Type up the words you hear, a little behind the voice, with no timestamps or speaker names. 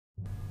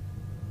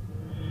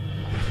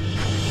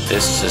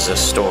This is a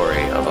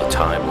story of a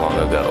time long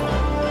ago.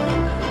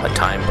 A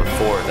time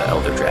before the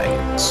Elder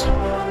Dragons.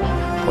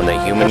 When the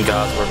human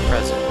gods were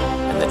present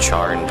and the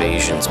Char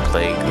invasions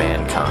plagued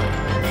mankind.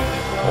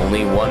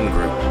 Only one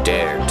group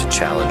dared to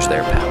challenge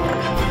their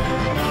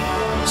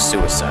power.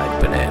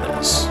 Suicide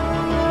Bananas.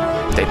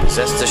 They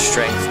possessed a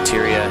strength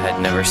Tyria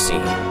had never seen.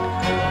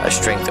 A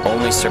strength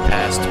only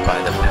surpassed by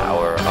the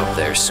power of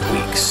their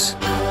squeaks.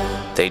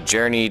 They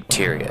journeyed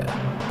Tyria,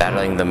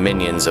 battling the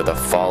minions of the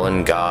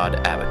fallen god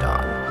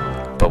Abaddon.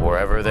 But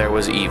wherever there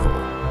was evil,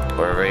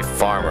 wherever a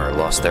farmer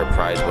lost their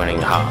prize-winning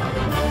hob,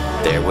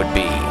 there would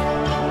be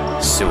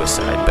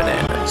Suicide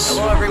Bananas.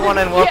 Hello everyone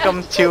and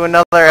welcome to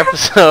another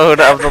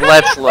episode of the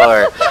Let's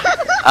Lore.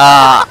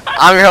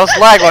 I'm your host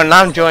Lagwan and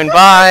I'm joined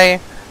by...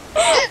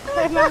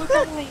 I'm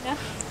Elena.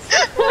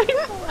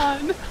 Come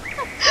on.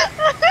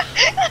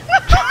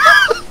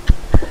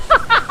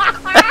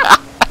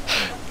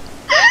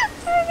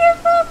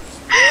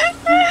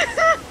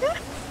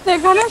 They're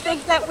gonna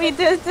think that we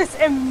did this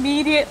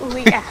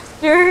immediately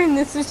after, and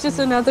this is just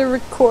another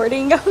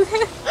recording of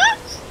it.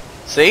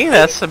 See,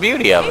 that's the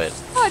beauty of it.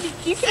 God, you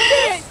can do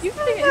it. You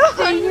can do it.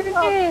 Stay your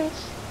day.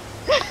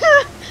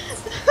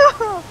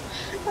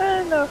 I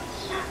don't know.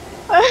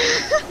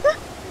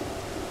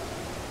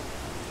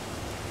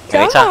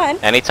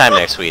 Anytime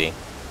there, sweetie.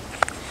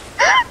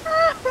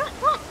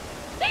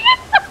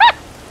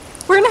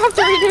 We're gonna have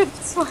to redo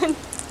this one.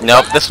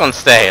 Nope, this one's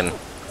staying.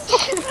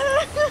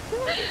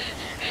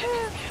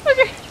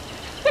 Okay.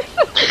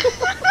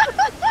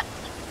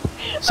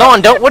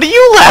 Saune, what are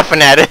you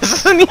laughing at? This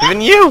isn't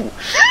even you!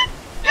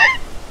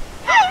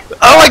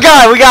 Oh my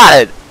god, we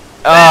got it!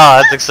 Oh,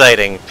 that's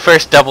exciting.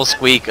 First double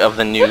squeak of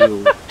the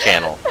new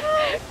channel.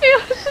 Hey,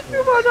 let's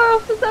move on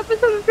else this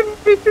episode is going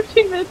to be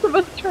 15 minutes of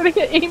us trying to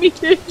get Amy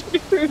to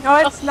introduce herself. No,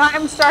 it's not.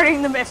 I'm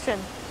starting the mission.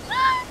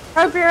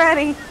 Hope you're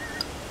ready.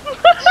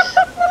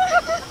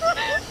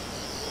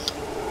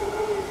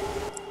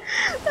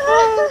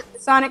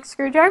 Sonic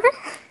screwdriver?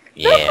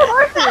 Yeah.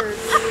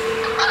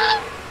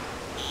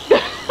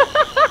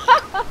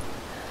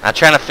 I'm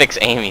trying to fix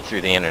Amy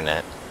through the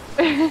internet.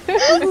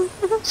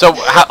 So,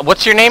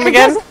 what's your name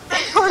again?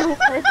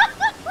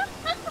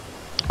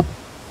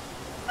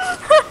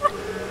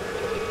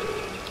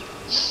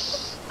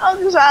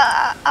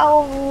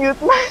 I'll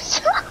mute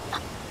myself.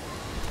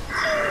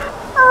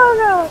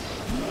 Oh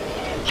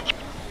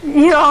no.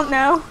 You don't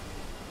know?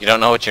 You don't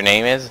know what your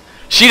name is?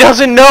 She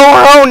doesn't know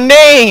her own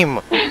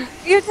name!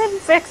 You didn't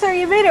fix her,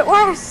 you made it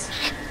worse.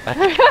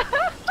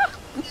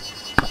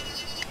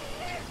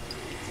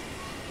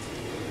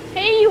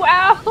 Hey, you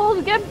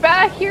assholes, get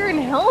back here and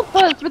help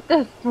us with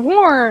the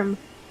swarm.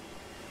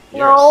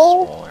 You're a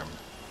swarm.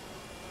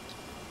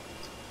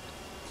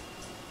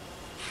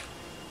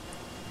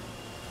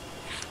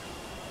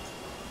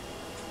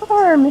 What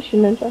are our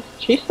mission address?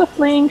 Chase the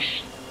fleeing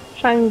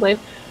shining blade.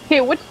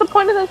 Okay, what's the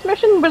point of this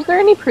mission? Was there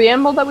any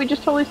preamble that we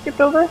just totally skipped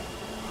over?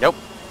 Nope.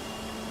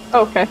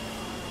 Okay.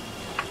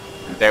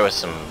 There was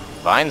some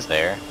vines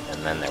there,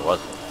 and then there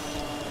wasn't.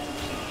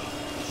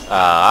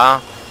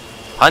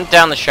 Hunt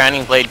down the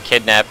Shining Blade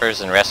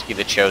kidnappers and rescue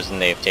the Chosen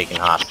they have taken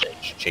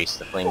hostage. Chase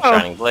the fleeing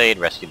Shining Blade,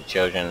 rescue the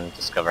Chosen,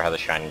 discover how the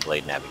Shining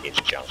Blade navigates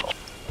the jungle.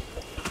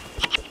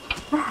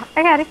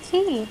 I got a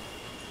key.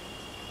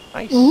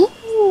 Nice.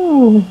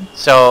 Ooh.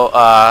 So,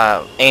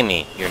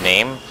 Amy, your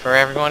name for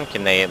everyone?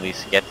 Can they at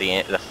least get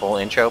the full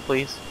intro,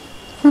 please?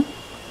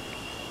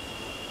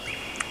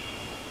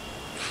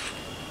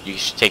 You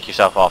should take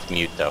yourself off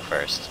mute, though,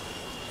 first.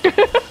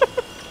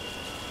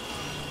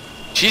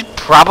 She's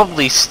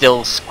probably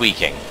still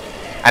squeaking.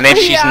 And if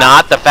she's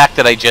not, the fact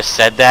that I just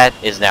said that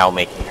is now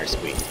making her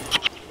squeak.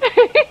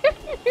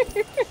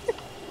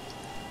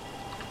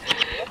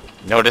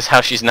 Notice how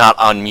she's not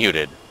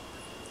unmuted.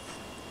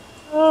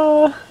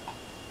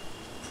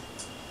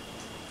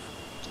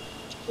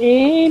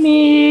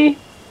 Amy.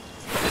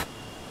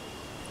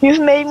 You've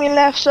made me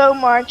laugh so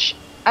much.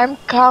 I'm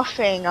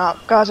coughing up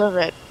because of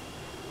it.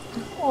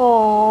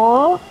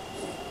 Aww.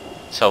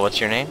 So, what's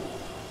your name?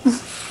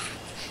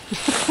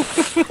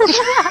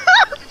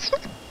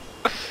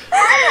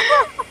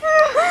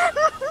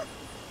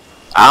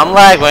 I'm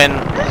Lagwan.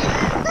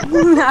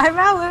 I'm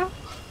Alu.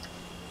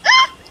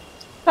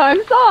 I'm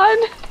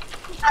Saune.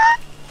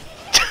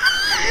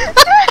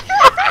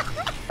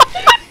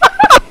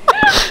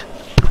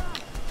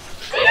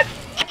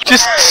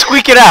 Just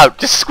squeak it out.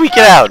 Just squeak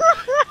it out.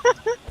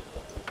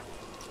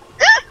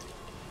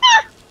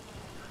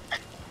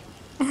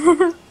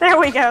 There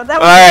we go. That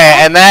was Alright,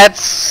 and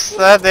that's...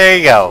 there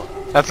you go.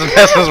 That's the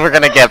best as we're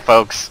gonna get,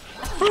 folks.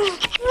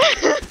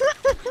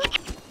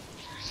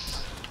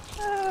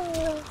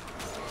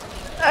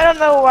 I don't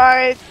know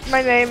why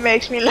my name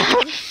makes me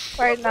laugh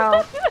right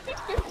now.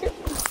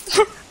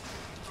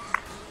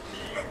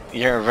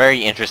 You're a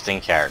very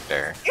interesting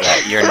character.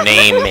 That your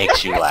name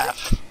makes you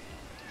laugh.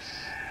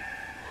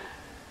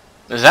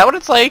 Is that what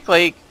it's like?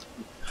 Like,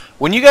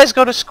 when you guys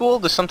go to school,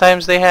 do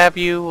sometimes they have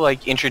you,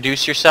 like,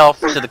 introduce yourself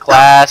to the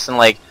class and,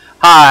 like,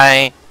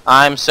 hi,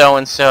 I'm so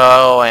and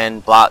so,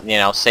 and blah, you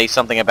know, say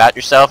something about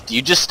yourself, do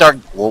you just start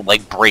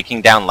like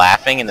breaking down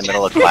laughing in the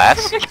middle of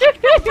class?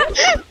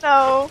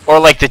 No. Or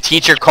like the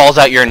teacher calls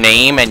out your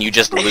name and you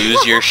just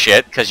lose your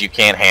shit because you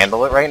can't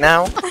handle it right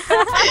now?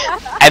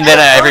 And then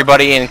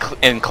everybody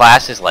in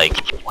class is like,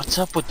 "What's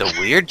up with the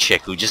weird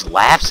chick who just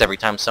laughs every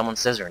time someone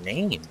says her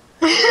name?"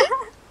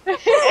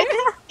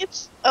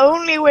 It's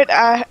only with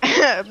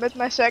with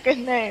my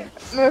second name.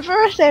 My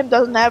first name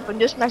doesn't happen,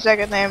 just my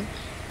second name.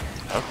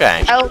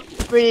 Okay. I'll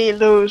really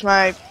lose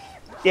my...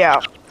 Yeah.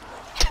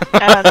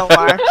 I don't know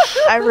why.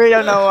 I really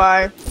don't know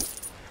why.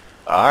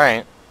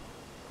 Alright.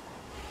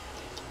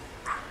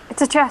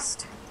 It's a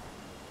chest.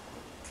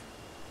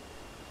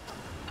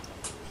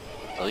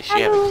 At least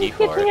you have a key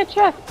for Getting it. a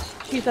chest.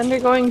 She's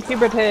undergoing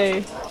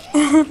puberty.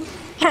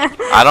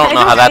 I don't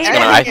know how that's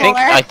gonna...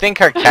 I think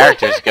her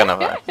character's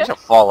gonna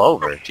fall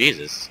over.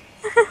 Jesus.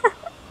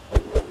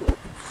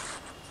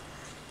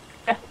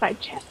 Chest by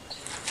chest.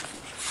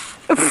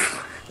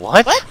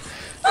 What?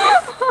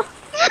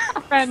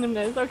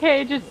 Randomness.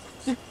 Okay, just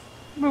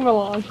move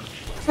along.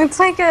 It's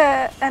like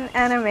an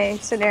anime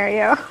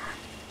scenario.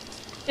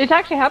 It's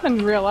actually happened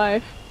in real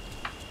life.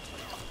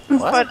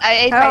 What? But I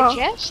ate my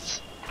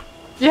chest?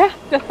 Yeah,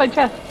 chest by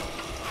chest.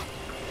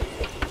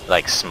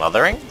 Like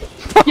smothering?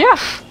 Yeah.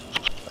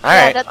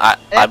 Alright, Yeah, I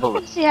that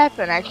believe... can see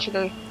happen,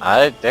 actually.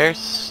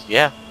 There's...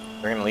 Yeah.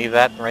 We're gonna leave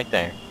that right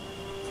there.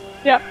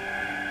 Yep.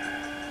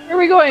 Where are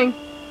we going?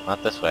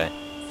 Not this way.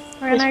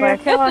 We're This gonna way.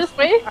 go kill us. This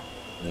way?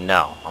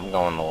 No, I'm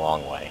going the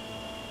long way.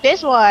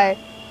 This way.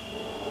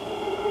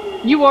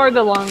 You are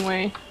the long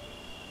way.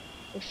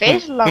 Your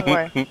face is a long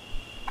way.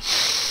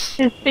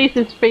 His face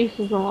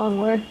is a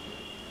long way.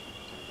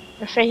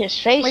 Your face is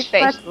face Wait, a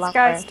let long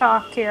guys way.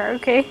 talk here,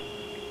 okay?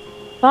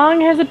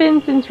 Long has it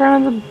been since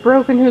Round the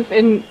Broken Hoof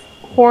and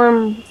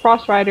Horn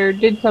Frostrider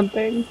did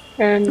something,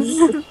 and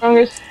the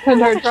strongest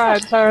Centaur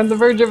tribes are on the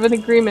verge of an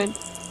agreement.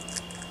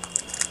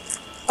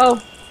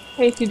 Oh,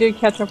 Casey did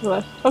catch up with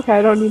us. Okay,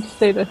 I don't need to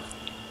say this.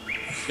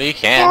 But you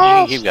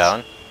can keep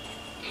going.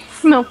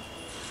 No.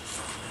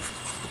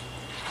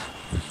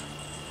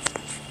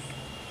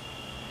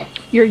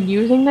 You're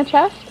using the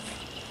chest?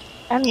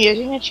 I'm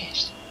using a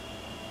chest.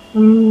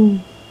 Mm.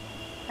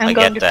 I'm I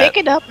going get to that. pick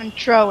it up and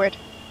throw it.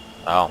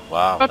 Oh,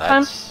 wow, What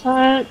time? that's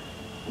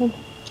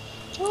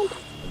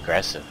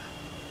aggressive.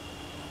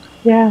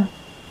 Yeah.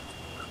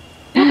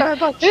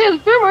 But It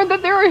is rumored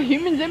that there are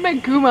humans in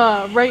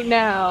Meguma right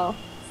now.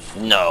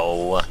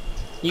 No.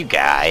 You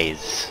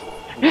guys.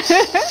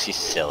 She's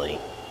silly.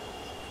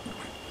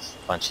 Just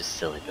a bunch of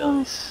silly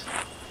billies.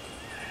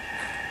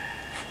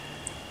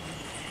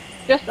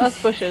 Just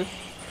us bushes.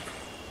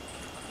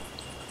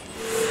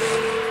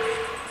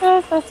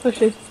 Just us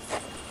bushes.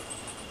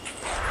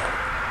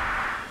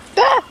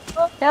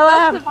 Kill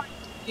That's him! the vibe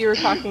you were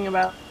talking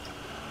about.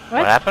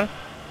 What happened?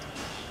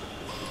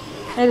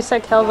 I just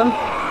said kill them.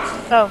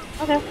 Oh,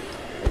 okay.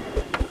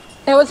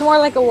 It was more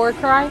like a war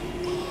cry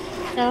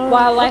No.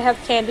 while I have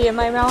candy in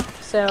my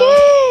mouth, so...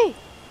 Yay!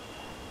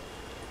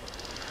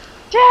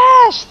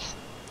 Chest!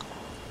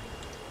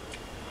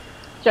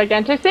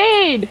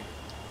 Giganticide!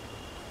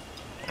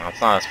 Well,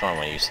 it's not as fun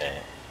when you say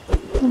it.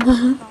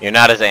 You're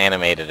not as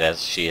animated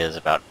as she is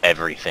about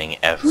everything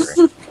ever.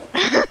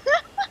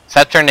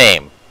 Except her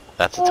name.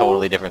 That's a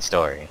totally different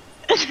story.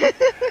 You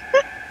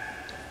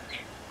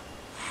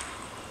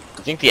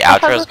think the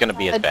outro is gonna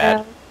be as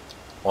bad?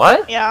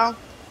 What? Yeah.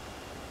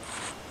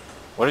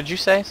 What did you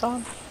say,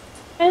 Saune?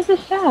 This is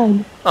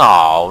sad.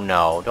 Oh,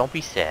 no, don't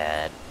be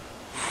sad.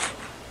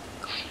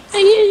 It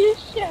is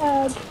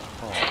sad.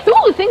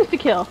 Ooh, things to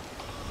kill.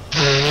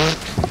 Shouldn't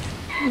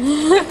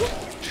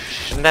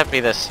that be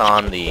the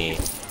Saune the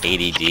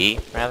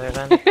ADD, rather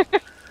than?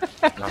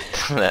 Not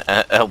the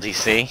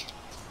LDC?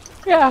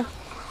 Yeah.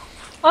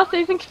 Lost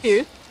days and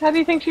confused. How do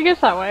you think she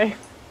gets that way?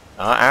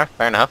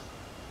 Fair enough.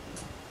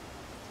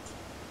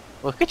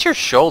 Look at your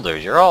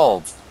shoulders. You're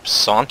all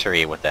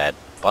sauntery with that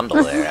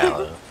bundle there,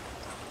 Alan.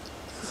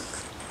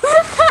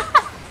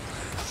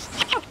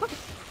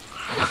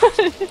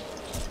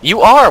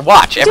 You are!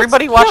 Watch!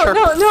 Everybody watch her!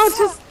 No,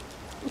 just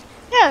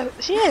Yeah,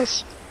 she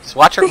is. Just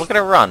watch her, look at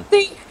her run.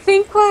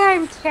 think what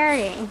I'm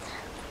carrying.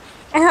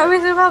 And I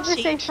was about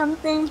to say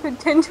something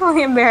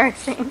potentially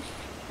embarrassing.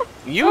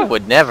 You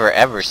would never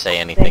ever say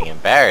anything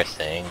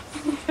embarrassing.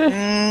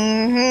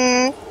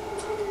 Mm-hmm.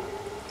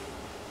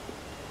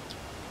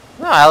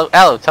 No,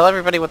 Alu, tell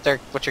everybody what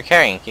you're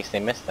carrying in case they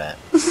missed that.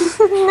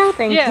 No,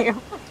 thank Yeah.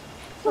 you.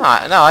 No,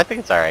 I think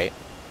it's alright.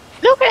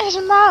 Look at his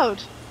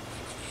mouth.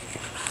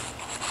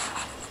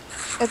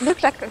 It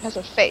looks like it has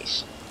a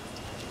face.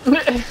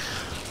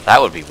 That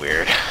would be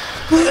weird.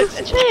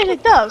 It really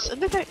does.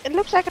 It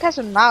looks like it has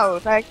a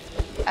mouth. Like,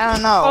 I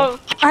don't know. Oh,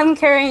 I'm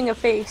carrying a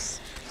face.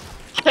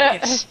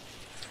 Yes.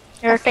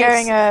 You're A face.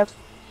 carrying a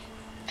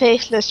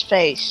faceless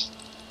face.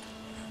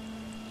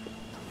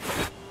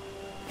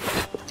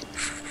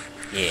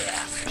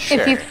 Yeah,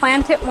 sure. If you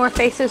plant it, more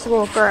faces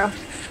will grow.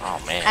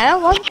 Oh man.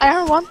 I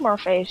don't want more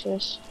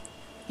faces.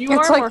 you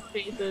It's are like- more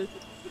faces.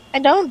 I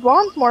don't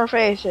want more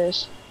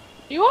faces.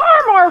 You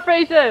are more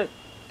faces!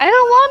 I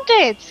don't want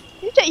it.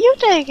 You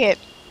take it.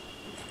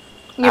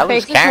 Your I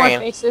was faces, more carrying.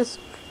 faces.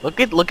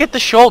 Look at the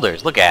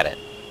shoulders. Look at it.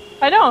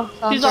 I know.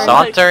 She's all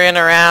like, Sauntering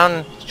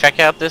around. Check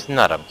out this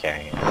nut I'm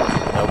carrying.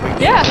 No big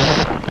deal. yeah.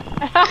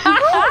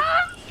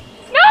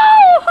 No!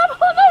 I'm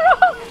on the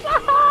wrong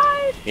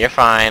side! You're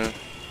fine.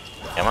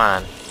 Come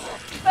on.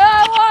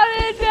 I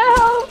wanted to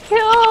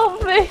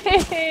help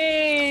kill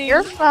me!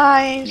 You're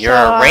fine. You're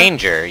a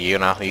ranger. You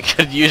know you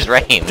could use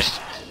ranged.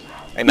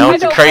 I know You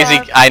it's a don't crazy.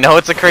 have- I know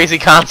it's a crazy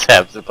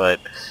concept, but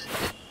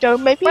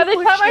Don't make me By the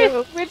push time I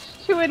you.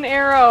 switched to an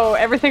arrow,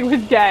 everything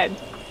was dead.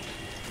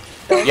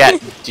 yeah.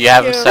 Do you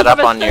have them You set up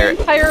But on the your?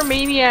 entire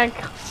maniac.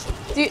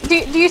 Do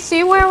you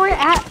see where we're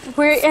at?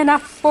 We're in a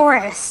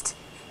forest.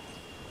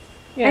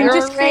 Yeah, I'm You're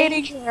just a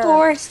creating ranger.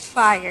 forest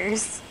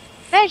fires.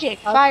 Magic,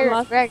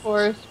 fire, Rex.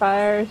 forest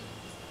fires.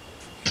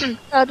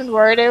 Oh, don't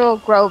worry, they will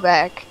grow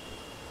back.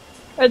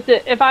 That's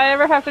it. If I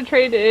ever have to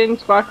trade in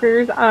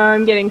squawkers,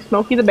 I'm getting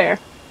Smokey the Bear.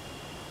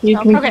 You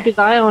can Okay. keep his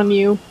eye on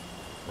you.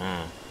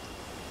 Mm.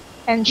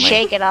 And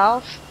shake it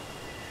off.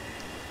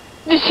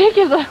 The shake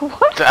his eye.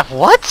 What?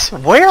 What?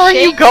 Where are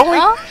you Shake it going?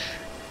 off?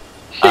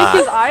 Shake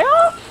his eye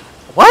off?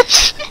 What?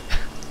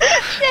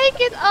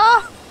 Shake it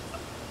off.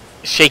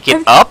 Shake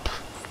it up?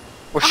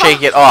 Or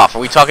shake it off? Are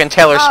we talking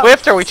Taylor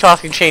Swift or are we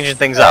talking changing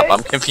things up?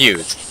 I'm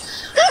confused.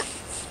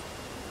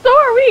 So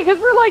are we, because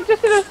we're like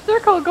just in a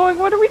circle going,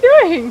 what are we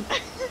doing?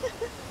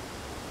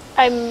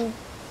 I'm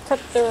took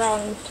the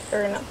wrong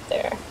turn up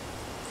there.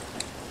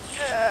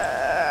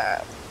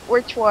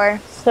 Which way?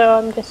 So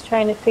I'm just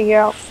trying to figure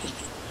out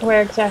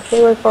where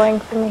exactly we're going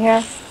from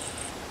here.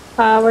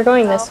 We're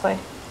going this way.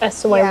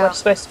 That's the way Yeah. we're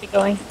supposed to be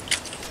going.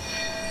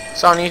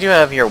 Saune, you do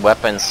have your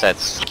weapon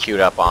sets queued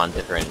up on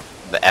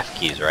the F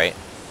keys, right?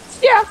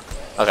 Yeah.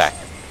 Okay.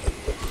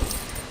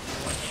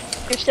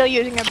 You're still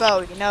using a bow,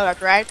 you know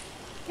that, right?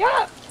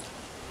 Yeah.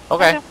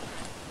 Okay.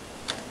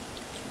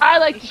 I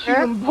like to shoot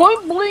Sure? him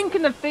point blank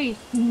in the face.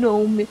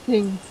 No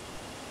missing.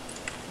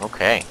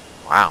 Okay.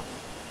 Wow.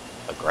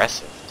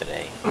 Aggressive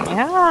today.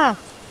 Yeah.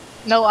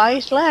 No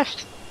eyes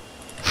left.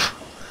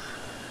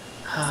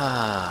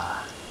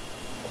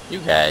 You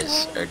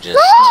guys are just...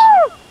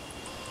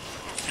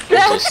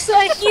 That's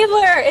a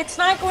healer! It's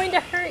not going to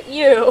hurt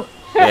you!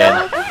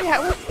 Yeah.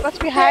 What's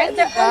behind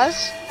There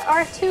us?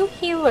 are two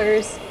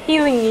healers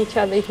healing each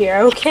other here,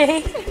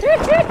 okay?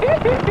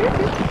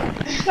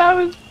 That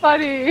was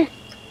funny.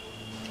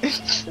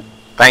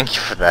 Thank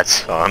you for that,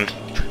 Saune.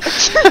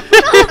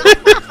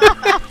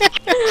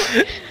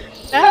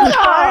 That's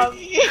Stop.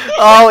 funny.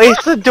 Oh,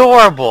 it's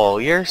adorable.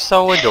 You're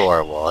so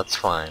adorable. It's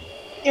fine.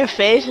 Your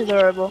face is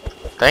adorable.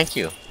 Thank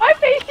you. My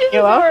face is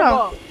You're welcome.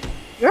 adorable.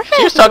 Your face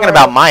She was is talking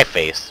about adorable. my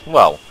face.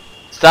 Whoa.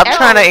 Stop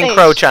trying to Everyone's face.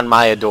 encroach on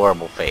my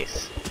adorable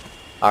face.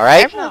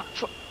 Alright?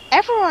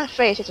 Everyone's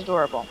face is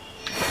adorable.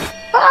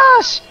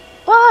 Boss!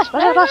 Boss! Boss!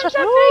 Boss! Boss! That's a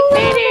big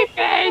baby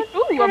face.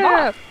 Ooh, a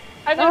boss.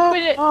 I'm gonna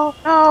quit it. No!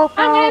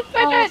 I'm gonna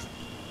quit it.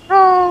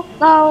 No!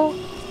 No!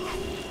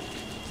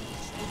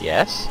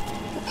 Yes?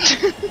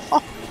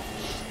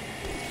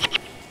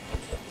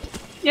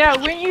 Yeah,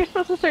 weren't you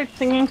supposed to start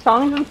singing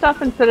songs and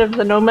stuff instead of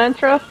the no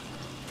mantra?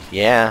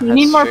 Yeah, You that's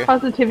need more true.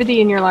 positivity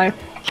in your life.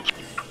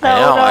 I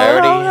know, I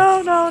already...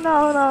 No! No!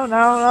 No! No!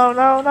 No!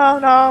 No! No!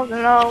 No!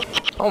 No!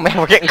 Oh man,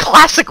 we're getting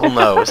classical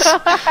no's.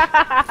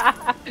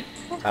 I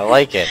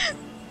like it.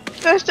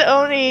 That's the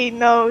only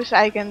no's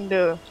I can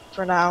do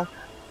for now.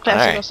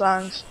 Classical Alright.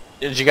 songs.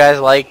 Did you guys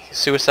like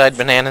Suicide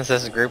Bananas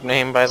as a group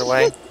name, by the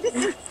way?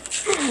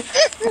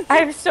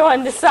 I'm so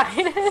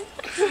undecided.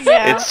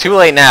 Yeah. It's too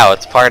late now,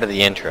 it's part of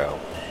the intro.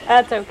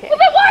 That's okay. Well,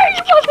 then why are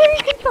you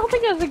bothering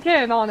consulting us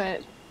again on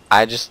it?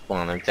 I just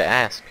wanted to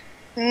ask.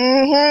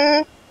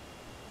 Mm-hmm.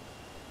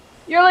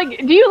 You're like,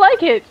 do you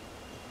like it?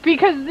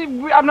 Because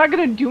I'm not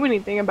gonna do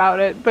anything about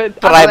it, but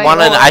But I'm I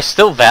like, I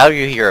still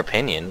value your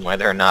opinion,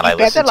 whether or not I You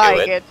listen better to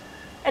like it. it.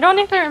 I don't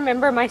even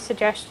remember my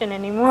suggestion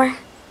anymore.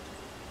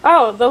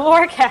 Oh, the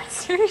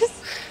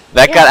lorecasters.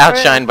 That Yeah, got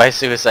sure. outshined by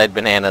Suicide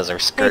Bananas or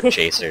Skirt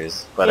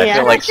Chasers, but I Yeah.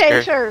 feel like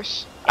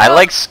Chasers. I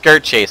like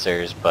Skirt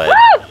Chasers, but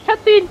Woo!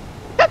 Cutscene!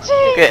 That's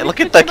it. look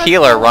at the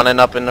Keeler running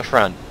up in the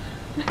front.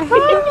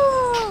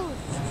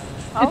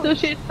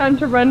 It's time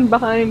to run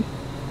behind.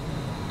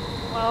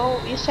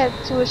 Well, you said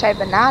suicide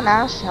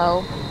banana,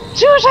 so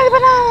suicide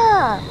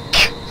banana.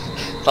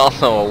 It's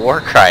also a war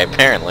cry,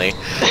 apparently.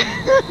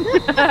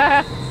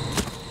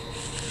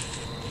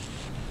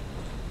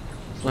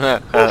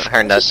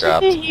 Her nut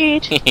dropped.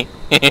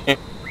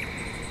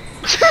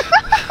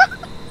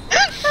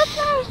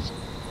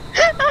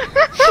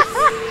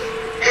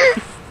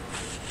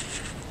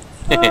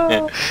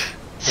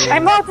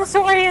 I'm all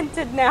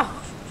disoriented now.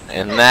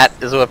 And that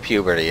is what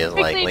puberty is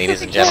like, Quickly,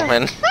 ladies and quickly,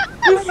 gentlemen.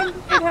 You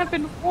should have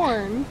been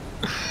warned.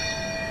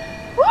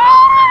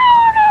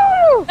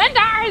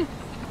 Centaurs!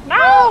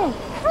 No!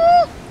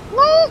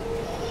 No.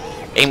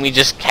 Amy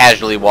just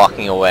casually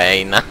walking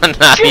away,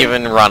 not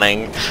even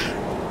running.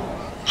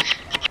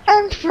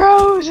 I'm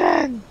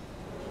frozen.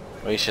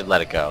 We should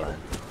let it go.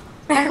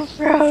 I'm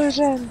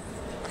frozen.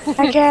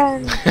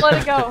 Again. Let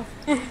it go.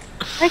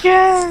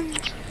 Again.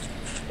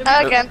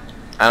 Again.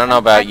 I don't know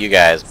about you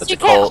guys, but You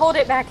the can't cold. hold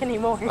it back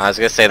anymore. I was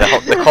gonna say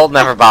the cold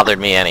never bothered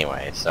me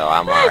anyway, so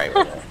I'm alright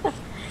with it.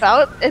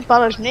 Well, it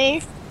bothers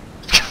me.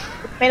 It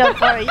may not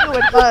bother you,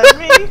 it bothers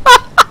me.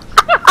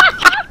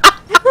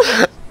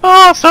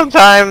 Oh,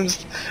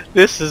 sometimes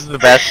this is the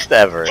best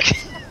ever.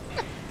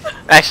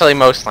 Actually,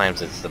 most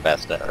times it's the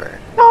best ever.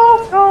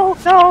 No.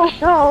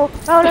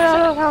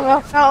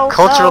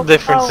 Cultural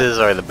differences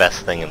are the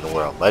best thing in the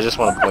world. I just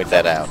want to point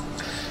that out.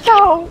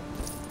 No.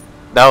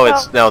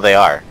 No, they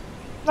are.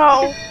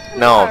 No.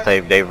 No,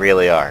 they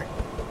really are.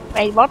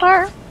 Wait, what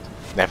are?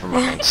 Never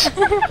mind.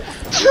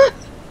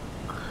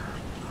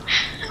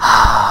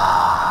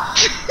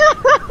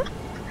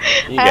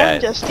 You I'm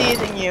guys. just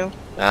teasing you.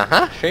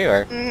 Sure you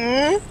are.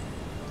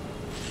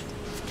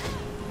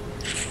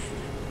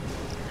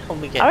 Are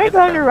we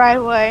going the right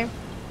way?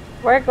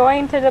 We're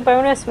going to the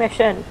bonus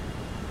mission.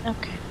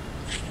 Okay.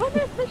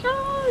 Bonus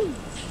mission!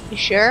 You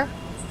sure?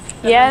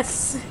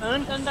 Yes.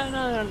 Dun, dun, dun,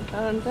 dun,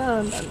 dun,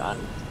 dun, dun, dun.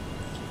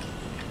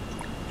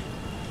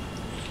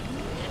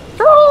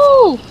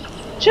 Troll!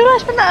 Shoot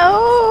us from the...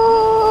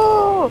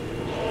 Oh!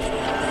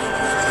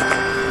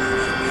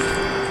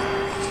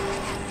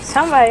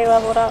 Somebody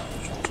leveled up.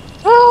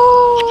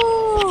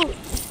 Oh!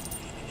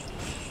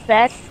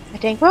 That, I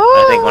think.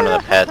 I think one of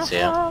the pets,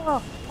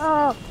 yeah.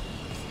 Oh.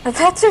 The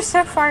pets are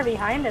so far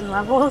behind in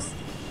levels.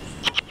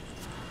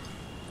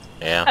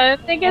 Yeah. I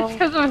think it's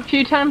because of a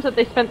few times that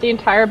they spent the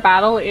entire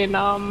battle in,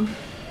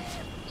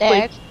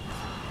 Dead.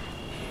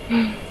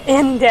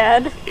 In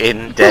dead.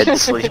 In dead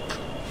sleep.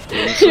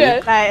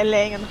 Yeah.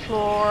 Laying on the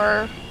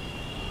floor.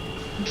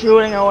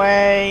 Drooling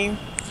away.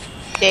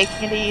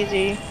 Taking it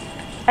easy.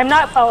 I'm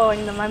not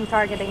following them, I'm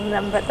targeting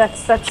them, but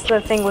that's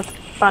the thing with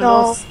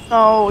bundles.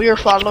 No, you're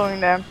following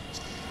them.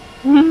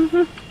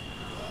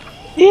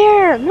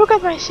 Here, look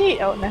at my seat.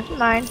 Oh, never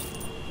mind.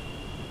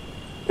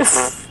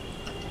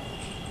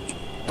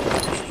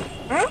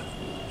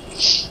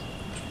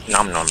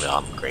 Nom nom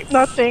nom. Great.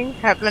 Nothing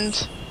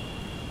happened.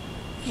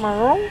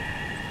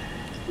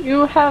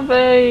 You have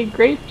a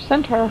great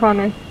centaur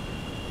honor. I'm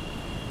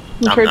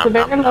Nom, sure it's a nom,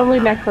 very nom, lovely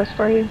nom, nom. necklace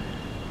for you.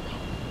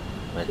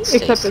 Let's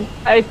Except taste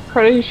I'm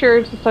pretty sure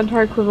it's a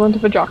centaur equivalent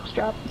of a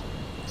jockstrap.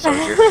 So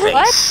is your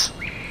face.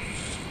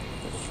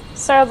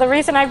 So the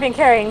reason I've been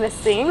carrying this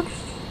thing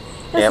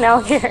is Yep.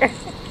 now here.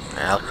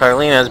 Well,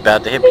 Carlina's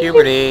about to hit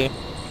puberty.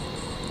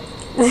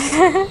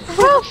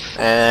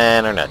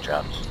 And her nut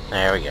dropped.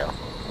 There we go.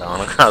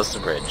 Going across the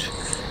bridge.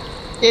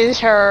 This is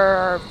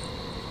her...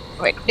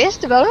 Wait, this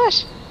the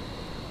bonus?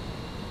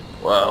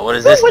 Whoa, what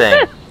is this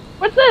thing?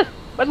 What's this?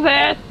 What's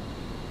this?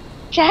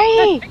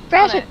 Shiny!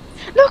 Press it!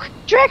 Look!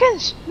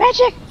 Dragons!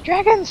 Magic!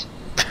 Dragons!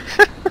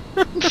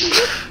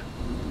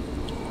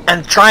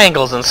 And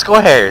triangles and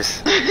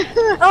squares.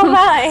 Oh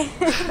my!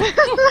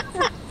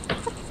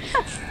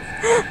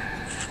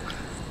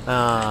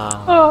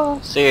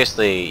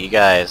 Seriously, you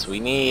guys, we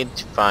need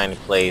to find a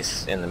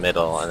place in the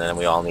middle, and then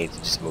we all need to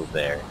just move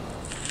there,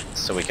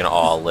 so we can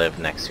all live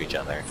next to each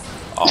other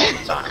all the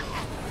time.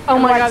 Oh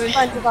my god, Watch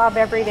SpongeBob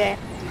every day.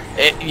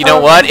 You know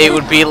what? It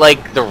would be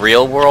like the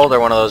real world or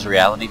one of those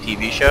reality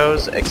TV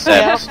shows,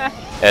 except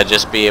it'd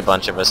just be a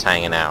bunch of us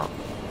hanging out.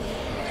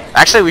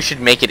 Actually, we should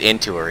make it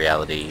into a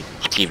reality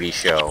TV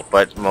show,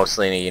 but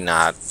mostly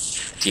not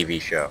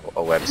TV show,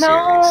 a web series.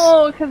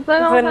 no, because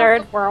then I'll The have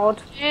nerd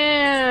world.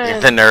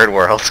 The nerd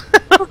world.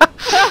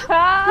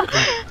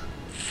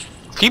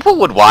 People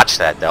would watch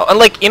that though, and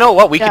like, you know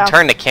what? We could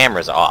turn the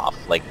cameras off.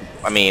 Like,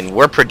 I mean,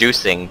 we're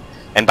producing,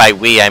 and by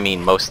we I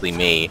mean mostly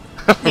me,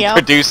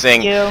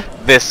 producing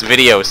this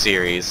video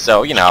series.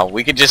 So you know,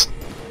 we could just.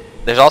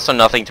 There's also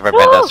nothing to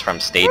prevent us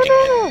from staging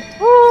it.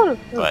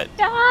 But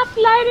Stop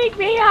lighting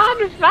me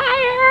on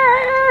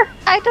fire!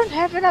 I don't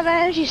have enough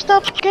energy.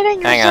 Stop getting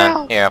yourself. hang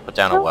on, here, I'll put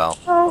down a well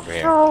over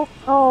here.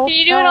 Can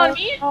you do it on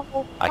me?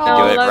 I can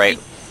do it that'd right.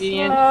 be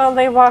convenient. Oh,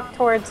 they walk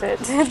towards it.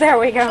 There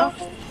we go.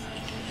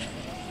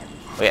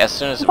 Wait, as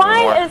soon as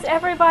Why is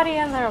everybody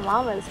and their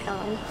mamas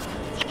coming?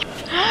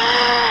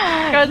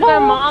 Because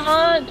their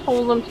mama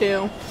told them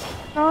to.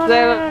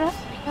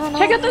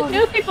 Check out those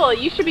new people.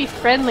 You should be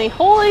friendly.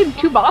 Holy,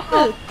 2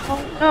 bosses.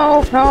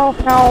 No.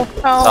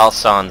 it's all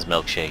Saun's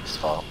milkshake's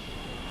fault.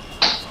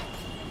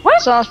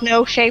 What? Sauce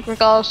milkshake with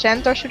all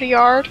centaurs to the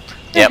yard.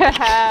 Yep.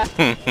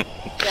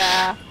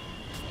 Yeah.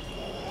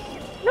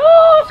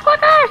 No,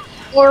 squawkers!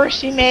 Or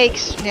she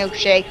makes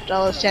milkshake with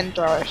all the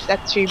centaurs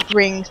that she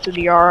brings to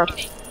the yard.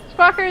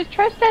 Squawkers,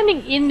 try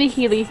standing in the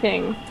Healy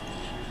thing.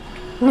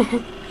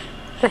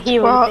 The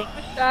healing Well,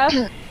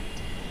 thing.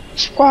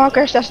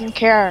 Squawkers doesn't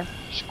care.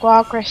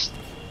 Squawkers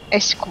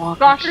is Squawkers.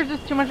 Squawkers is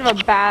too much of a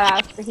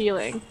badass for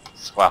healing.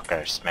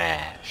 Squawker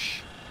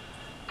smash.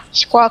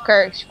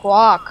 Squawker,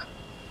 squawk.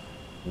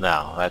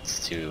 No,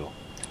 that's too.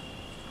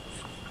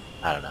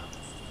 I don't know.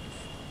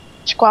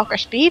 Squawker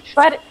speed.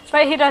 But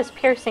he does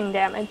piercing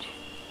damage.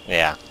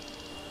 Yeah.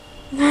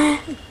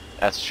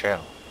 That's true.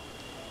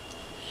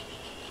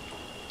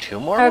 2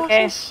 more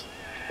Okay. bosses?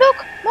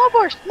 Look, more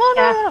burst.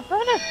 No.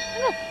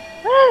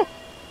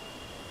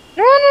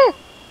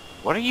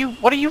 What are you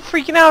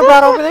freaking out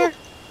about over there?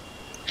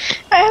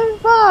 I have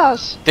a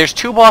boss. There's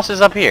 2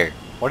 bosses up here.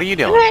 What are you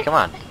doing? Okay. Come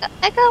on.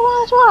 I got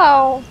one as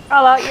well.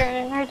 Call out your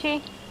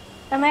energy,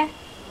 Emma?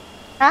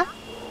 Huh?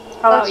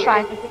 Call out That's your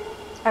fine. energy.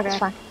 Okay. That's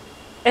fine.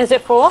 Is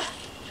it full?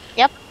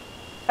 Yep.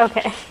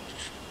 Okay.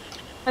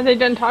 Are they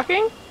done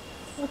talking?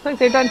 Looks like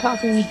they're done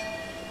talking.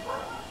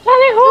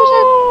 Johnny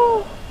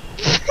ho!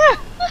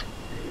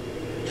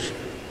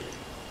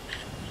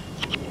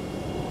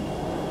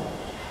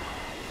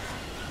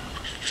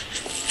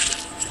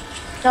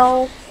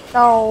 No,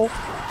 no,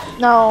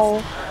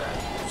 no,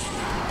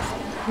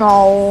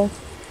 no.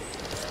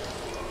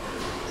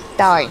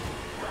 Die.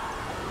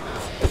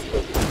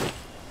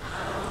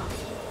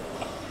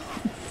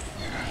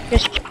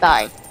 Just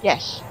die.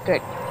 Yes,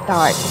 good.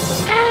 Die.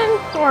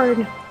 And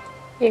sword.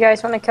 You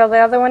guys want to kill the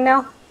other one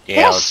now? Yeah,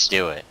 Yes. let's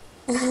do it.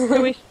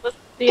 Do we split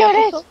the Get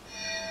it. episode?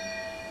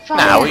 Fine.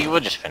 Nah, we'll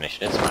just finish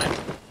it. It's fine.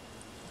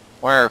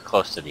 We're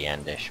close to the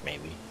end-ish,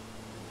 maybe.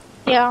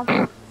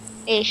 Yeah.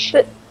 Ish.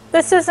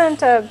 This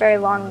isn't a very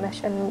long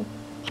mission,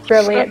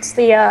 really. It's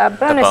the The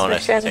bonus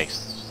bonus mission.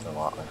 takes a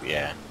lot.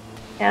 Yeah.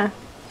 Yeah.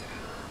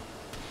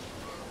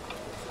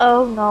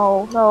 Oh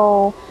no,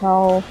 no,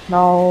 no,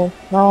 no,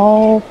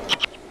 no.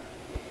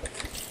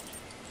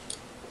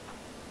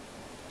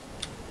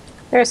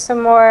 There's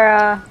some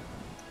more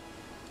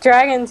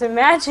dragons and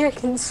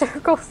magic and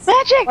circles.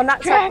 Magic! Well,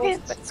 not Dragons!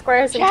 circles, but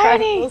squares and Shiny!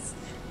 triangles.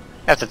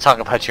 You have to talk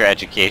about your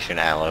education,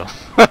 Aloe.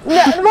 No.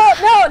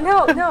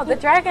 The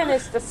dragon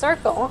is the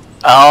circle.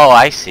 Oh,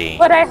 I see.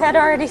 But I had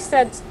already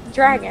said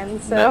dragon,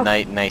 so.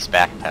 Nice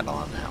backpedal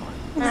on that one.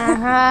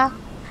 Uh-huh.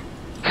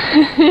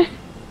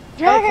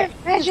 Dragon,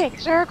 magic,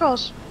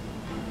 circles.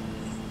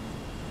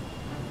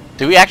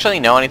 Do we actually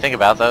know anything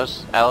about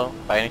those, Aloe,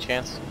 by any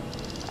chance?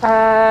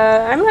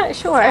 I'm not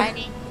sure.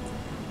 Shiny.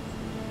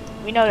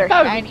 We know they're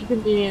That would shiny. be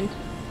convenient.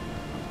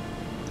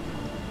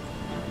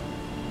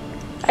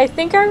 I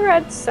think I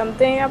read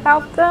something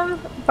about them,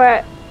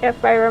 but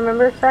if I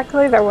remember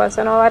correctly, there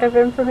wasn't a lot of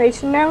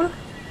information known.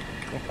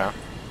 Okay.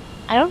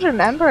 I don't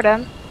remember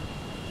them.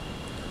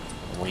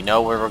 We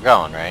know where we're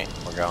going, right?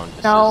 We're going.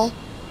 No.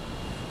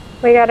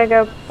 We gotta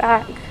go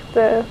back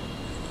the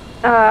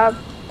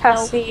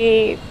past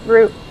the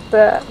route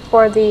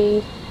for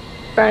the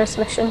bonus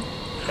mission.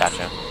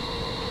 Gotcha.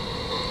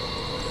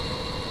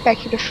 Back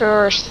to the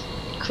first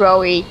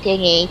crowy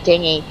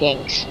thingy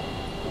things.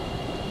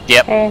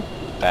 Yep. Okay.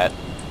 That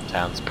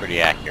sounds pretty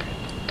accurate.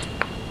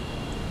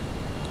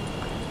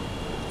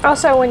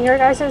 Also, when your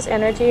guys'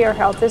 energy or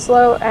health is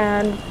low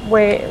and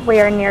we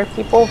are near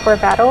people for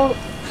battle,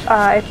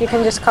 if you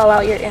can just call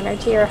out your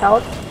energy or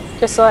health,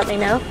 just to let me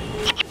know.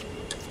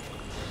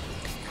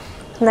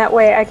 And that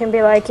way I can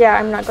be like, yeah,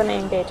 I'm not going to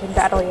engage in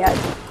battle yet.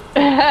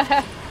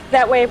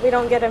 That way we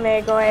don't get a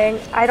May going,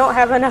 I don't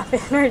have enough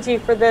energy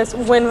for this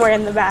when we're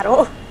in the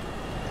battle.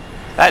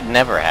 That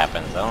never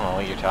happens. I don't know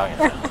what you're talking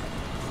about.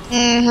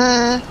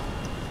 Mm-hmm.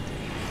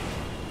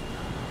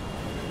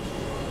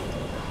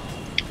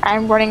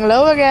 I'm running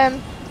low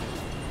again.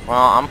 Well,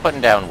 I'm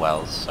putting down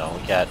wells, so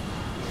we got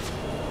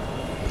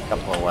a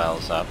couple of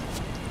wells up.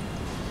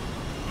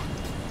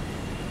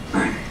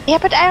 Yeah,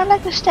 but I don't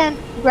like to stand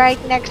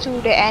right next to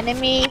the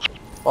enemy.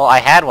 Well, I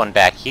had one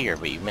back here,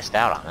 but you missed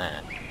out on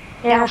that.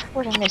 Yeah, of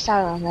course I missed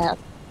out on that.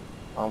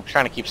 Well, I'm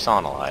trying to keep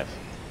Saune alive.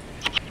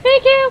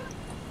 Thank you!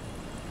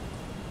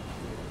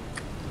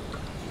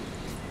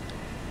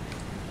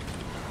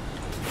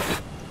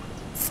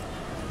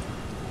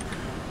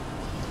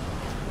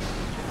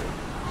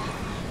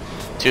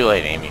 Too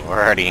late, Amy.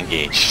 We're already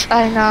engaged.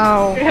 I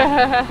know.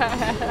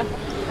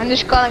 I'm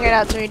just calling it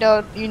out so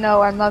you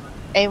know I'm not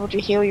able to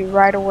heal you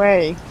right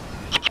away.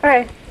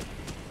 Okay.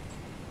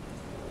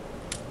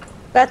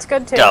 That's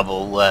good too.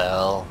 Double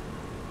well.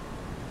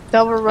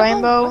 Double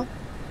rainbow.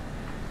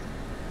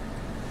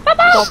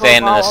 Stand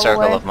in the all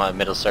circle way. of my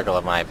middle circle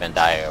of my Venn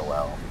diagram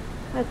well.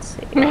 Let's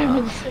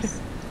see.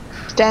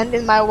 Stand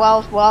in my well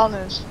of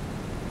wellness.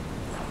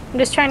 I'm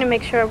just trying to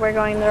make sure we're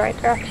going the right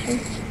direction.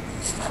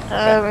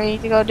 We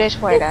need to go this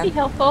way Let's be then.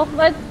 helpful.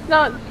 Let's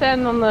not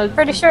stand on the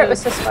Pretty sure it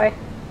was this way.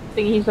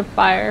 thingies of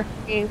fire.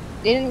 You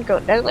didn't go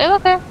that way,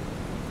 okay.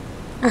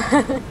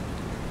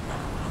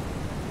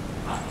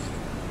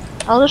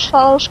 I'll just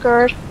follow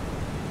Skirt.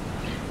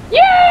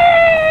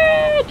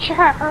 Yeah!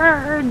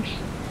 Charge!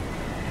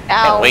 Ow.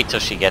 Can't wait till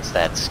she gets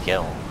that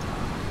skill.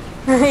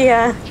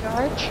 Yeah.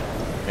 Charge?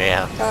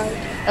 Yeah.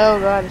 Oh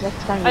god,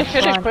 that's gonna be I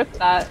should fun. equip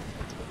that.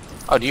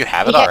 Oh, do you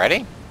have it Yeah.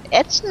 already?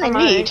 It's an Am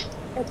I? elite.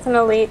 It's an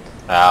elite.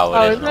 Oh,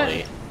 Oh, it is isn't it?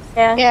 elite.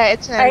 Yeah. Yeah,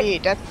 it's an I-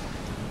 elite. That's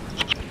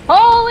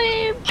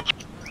Holy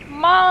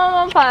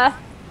mama!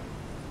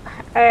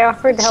 I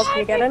offered to help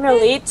you get an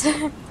elite.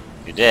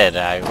 You did.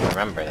 I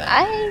remember that.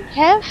 I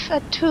have a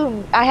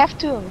tomb. I have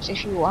tombs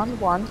if you want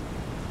one.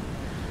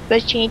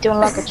 But you need to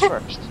unlock it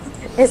first.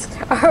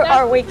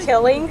 Are we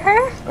killing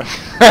her?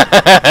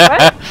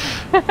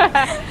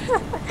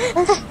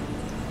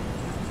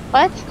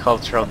 What?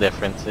 Cultural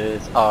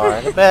differences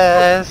are the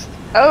best.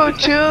 Oh,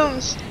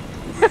 tombs!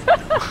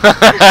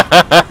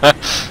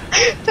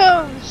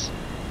 Tombs!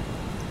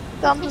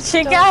 Tombs.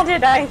 She got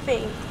it, I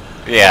think.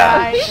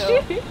 Yeah.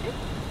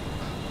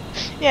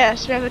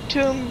 Yes, we have a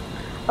tomb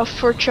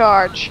for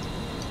charge.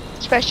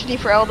 Especially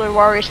for elder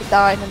warriors who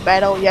died in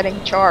battle yet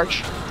in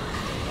charge.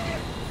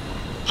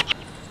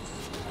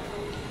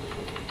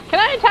 Can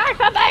I attack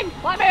something?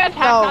 Let me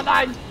attack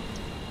something!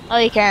 Oh,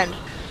 you can.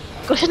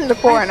 Go sit in the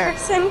My corner.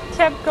 person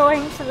kept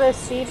going to the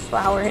seed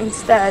flower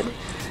instead.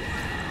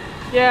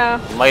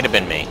 Yeah, It might have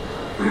been me.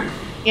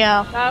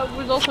 Yeah, that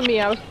was also me.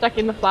 I was stuck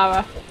in the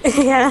flower.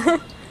 Yeah.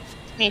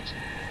 me too.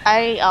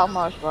 I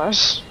almost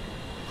was.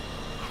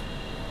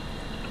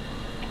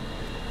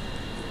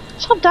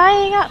 Stop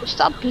dying out.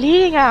 Stop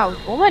bleeding out,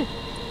 woman.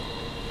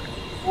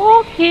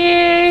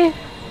 Okay,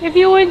 if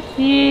you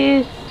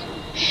insist.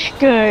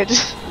 Good.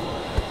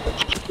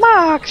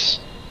 Max!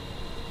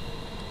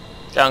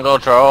 Jungle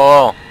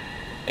troll.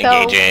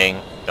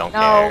 Engaging. Don't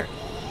care.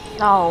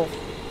 No.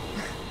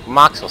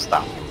 Mox will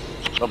stop.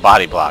 We'll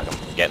body block him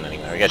from getting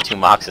anywhere. We got 2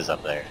 Moxes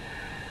up there.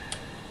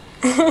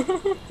 That's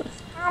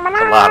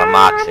a lot of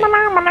Moxie.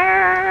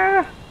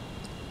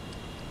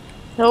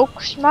 No,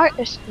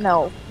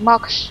 no.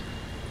 Max.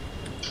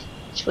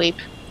 Sweep.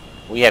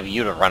 We have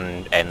you to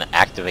run and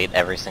activate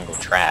every single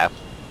trap.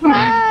 So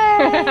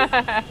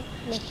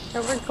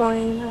we're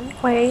going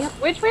that way.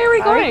 Which way are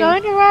we Are going? we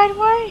going the right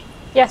way?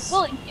 Yes.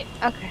 Well,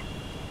 Okay.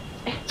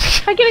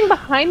 try getting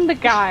behind the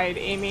guide,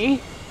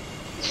 Amy.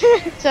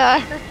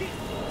 Sorry.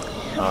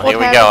 Oh, here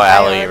we go,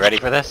 Allie. You ready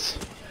for this?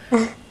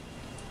 Quick.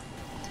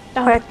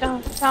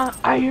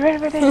 Are you ready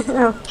for this?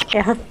 Oh,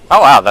 yeah.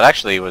 Oh wow, that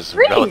actually was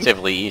Green.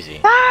 relatively easy.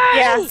 Die!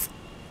 Yeah.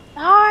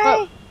 Die!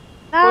 What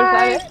was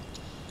Die! that?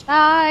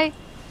 Die!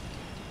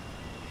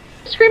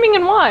 Screaming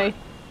and why?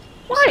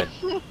 She said,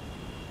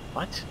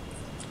 what?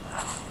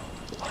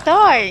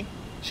 Die!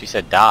 She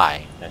said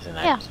die. Isn't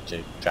that Yeah.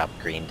 to drop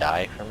green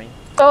die for me?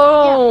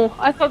 Oh,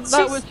 I thought that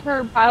She's- was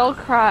her battle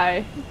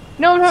cry.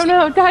 No, no,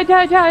 no, die,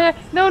 die, die.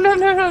 No, no,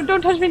 no, no,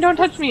 don't touch me, don't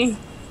touch me.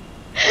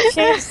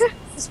 She's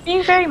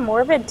being very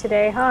morbid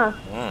today, huh?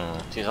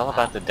 She's all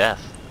about the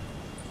death.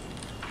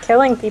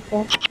 Killing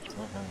people.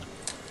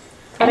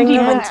 Putting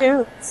them in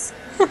tombs.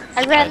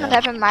 I'd rather not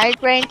have a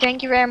migraine,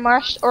 thank you very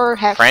much, or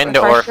have Friend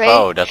or frustration.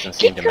 foe doesn't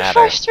seem Keep to your matter.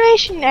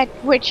 frustration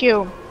with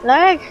you.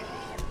 Like,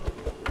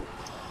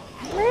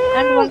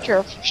 I don't want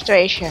your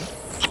frustration.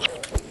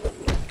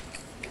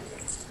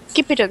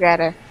 Keep it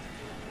together.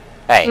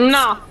 Hey,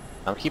 No.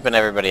 I'm keeping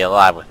everybody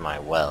alive with my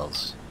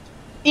wells.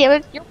 Yeah,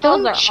 but Your wells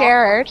don't are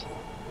share it,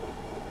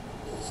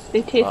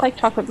 They taste Well. like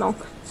chocolate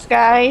milk.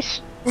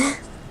 guys.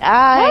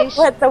 Guys.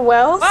 What, the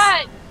wells?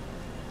 What?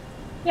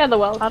 Yeah, the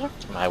wells.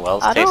 My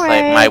wells Other taste like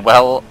way.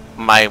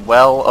 my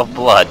well of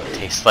blood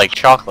tastes like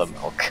chocolate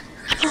milk.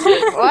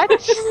 What?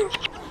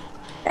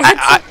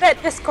 It's that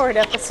Discord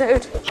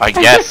episode. I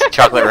guess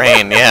chocolate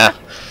rain, yeah.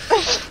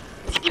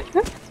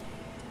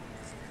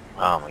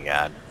 Oh my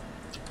god.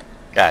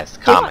 Guys, the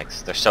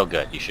comics, they're so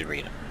good. You should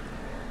read them.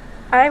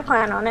 I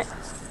plan on it.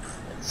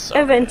 It's so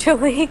good.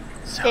 Eventually.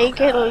 So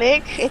Take it a good.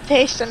 lick. It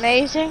tastes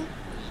amazing.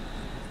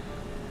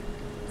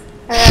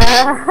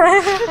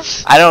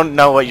 I don't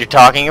know what you're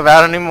talking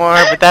about anymore,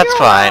 but that's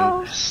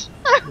fine.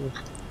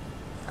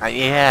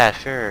 Yeah,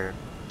 sure.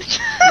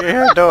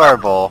 You're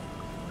adorable.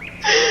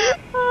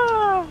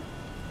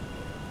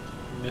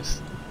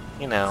 Just,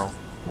 you know.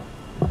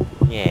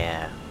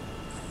 Yeah.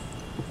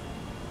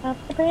 Up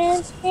the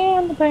branch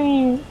and the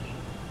branch.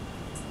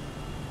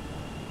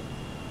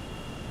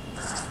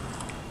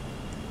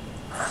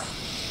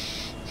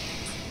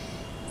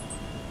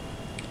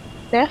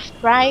 Left,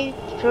 right,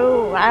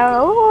 through.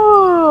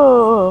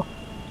 Ooh.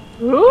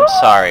 I'm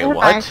sorry,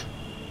 what?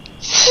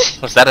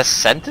 Was that a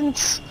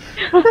sentence?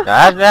 Ooh.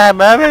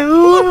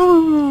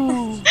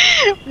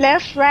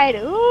 Left, right.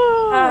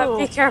 Ooh.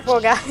 Be careful,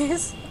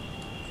 guys.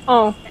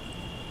 Oh.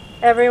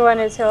 Everyone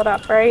is healed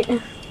up, right?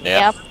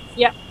 Yeah.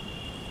 Yep.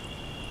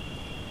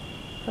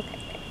 Okay.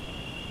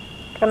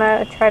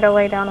 Gonna try to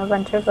lay down a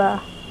bunch of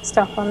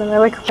stuff on them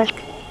really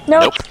quick.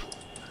 Nope.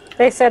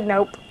 They said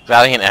nope.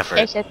 Valiant They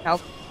effort. said no.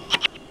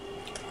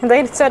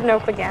 They said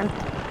nope again.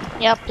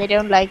 Yep, they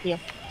don't like you.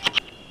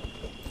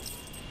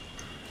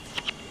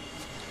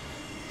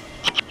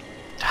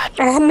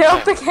 And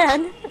nope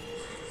again.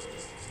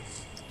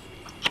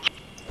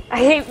 I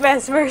hate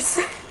mesmers.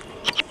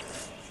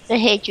 They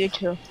hate you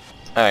too.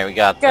 Alright, we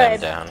got them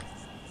Good. down.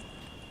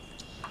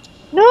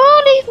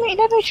 No, leave me.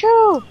 Let me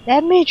through.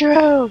 Let me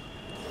through.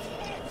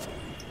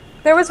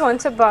 There was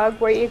once a bug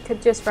where you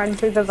could just run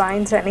through the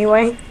vines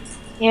anyway.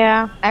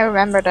 Yeah, I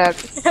remember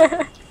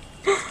that.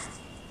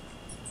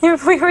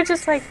 We were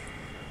just like,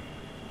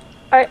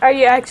 are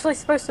you actually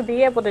supposed to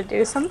be able to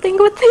do something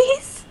with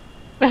these?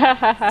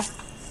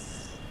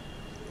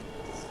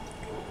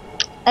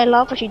 I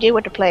love what you did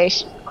with the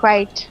place.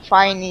 Quite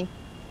funny.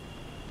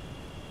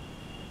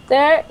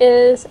 There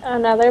is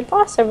another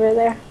boss over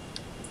there.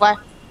 What?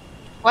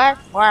 What?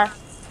 What?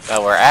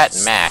 Well, we're at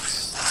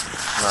max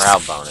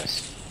morale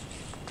bonus.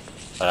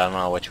 But I don't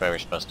know which way we're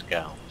supposed to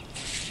go.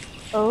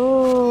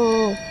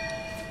 Oh.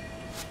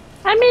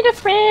 I made a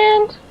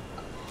friend.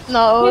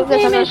 No, His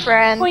that's name not is a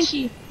friend.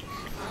 Pointy.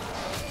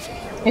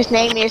 His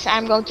name is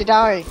I'm going to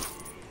die.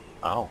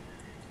 Oh.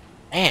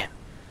 Man.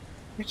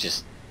 You're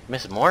just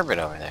Miss Morbid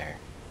over there.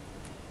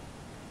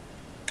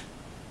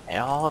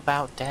 All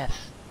about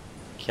death.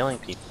 Killing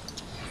people.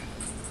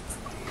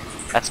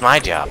 That's my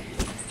job.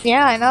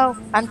 Yeah, I know.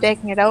 I'm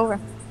taking it over.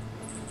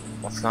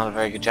 That's not a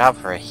very good job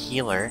for a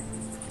healer.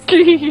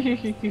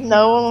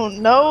 No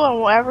one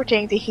will ever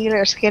think the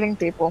healer is killing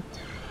people.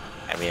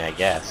 I mean, I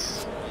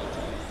guess.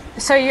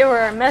 So you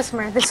were a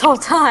mesmer this whole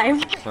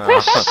time.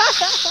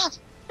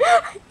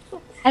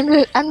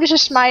 I'm just a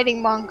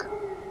smiting monk.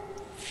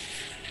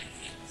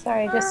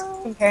 Sorry, just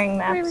comparing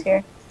maps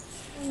here.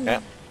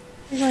 Yeah.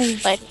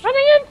 Like,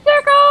 Running in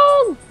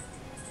circles!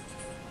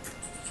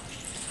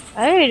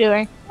 what are you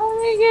doing?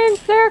 Running in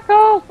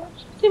circles!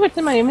 Let's see what's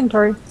in my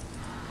inventory.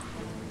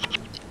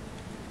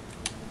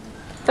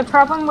 The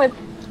problem with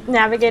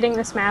navigating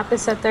this map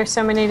is that there's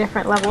so many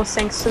different levels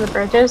thanks to the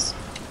bridges.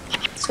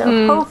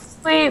 So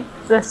hopefully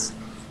this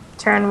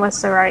turn was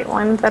the right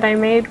one that I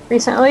made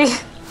recently.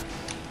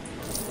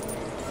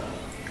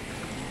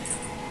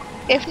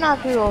 If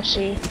not, we will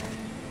see.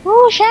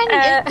 Ooh,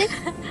 shiny!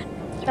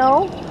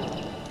 No,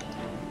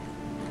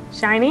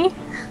 Shiny.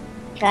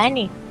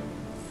 shiny.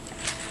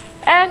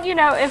 And you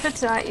know, if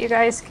it's not, you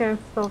guys can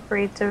feel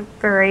free to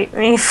berate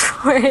me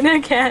for it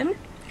again.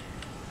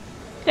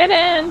 Dead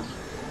end!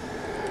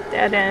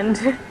 Dead end.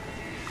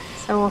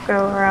 So we'll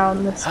go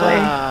around this way.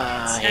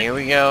 Here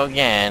we go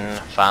again,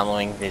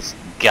 following this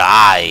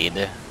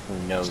guide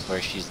who knows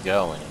where she's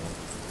going.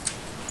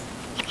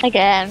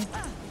 Again.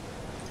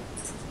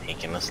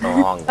 Taking us the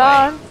long way.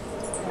 Done.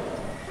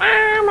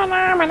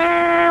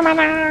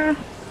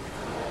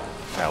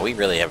 Wow, we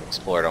really have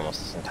explored almost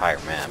this entire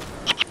map.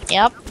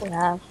 Yep, we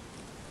have.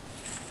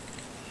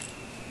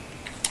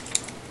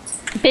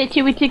 Bet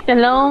you we took the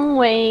long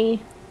way.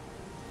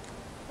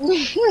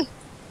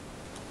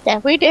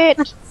 That we did.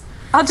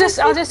 I'll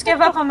just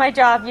give up on my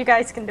job. You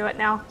guys can do it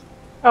now.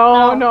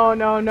 Oh, no.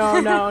 You're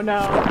still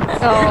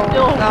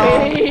no.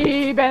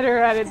 way better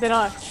at it than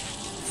us.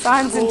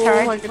 Saun's in Oh,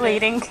 charge, look at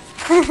bleeding.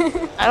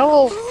 I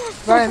will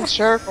run in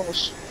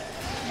circles.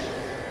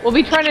 We'll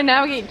be trying to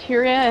navigate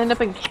Tyria and end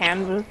up in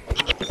Kansas.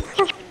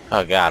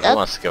 Oh god, who Yep.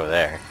 wants to go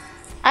there?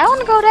 I want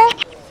to go there.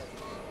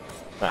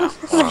 Well,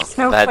 There's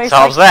no that place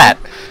solves like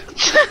that.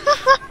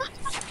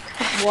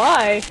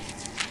 Why?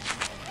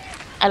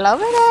 I love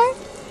it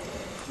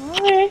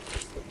there.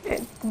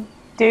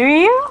 Do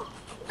you?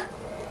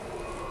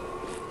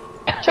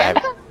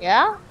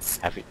 Yeah?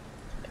 Have you...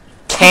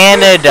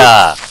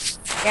 Canada!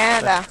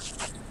 Canada.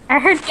 I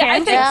heard I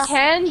Kansas. said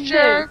Kansas.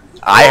 Sure.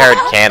 I heard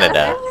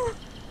Canada.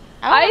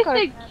 I wanna go to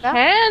said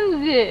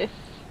Canada. Kansas.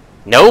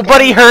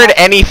 Nobody heard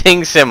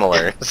anything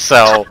similar,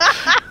 so...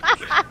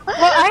 Well,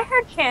 I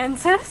heard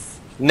Kansas.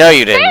 No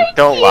you didn't,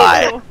 don't you.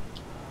 lie.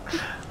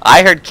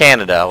 I heard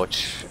Canada,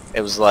 which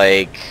it was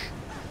like...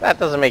 That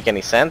doesn't make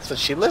any sense, but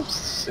she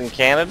lives in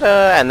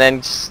Canada, and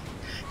then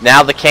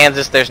now the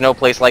Kansas, there's no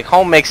place like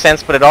home makes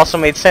sense, but it also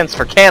made sense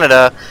for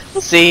Canada.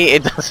 See,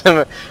 it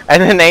doesn't...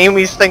 And then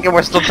Amy's thinking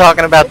we're still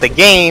talking about the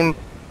game.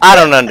 I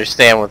don't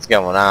understand what's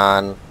going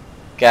on,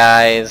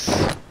 guys.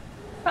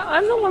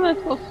 I'm the one that's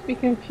supposed to be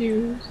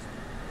confused.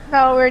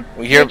 No,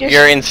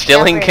 You're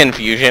instilling sharing.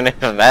 confusion, if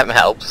that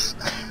helps.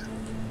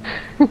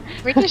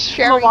 We're just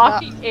sharing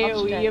Milwaukee the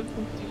AoE of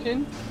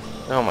confusion.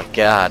 Oh my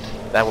god,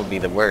 that would be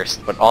the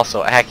worst, but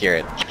also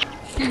accurate.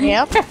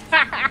 Yep.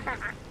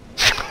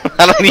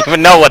 I don't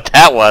even know what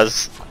that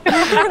was.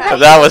 But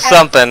that was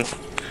something.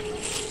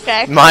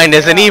 Okay. Mine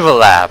is an evil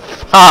laugh.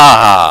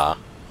 Ha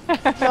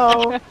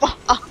No.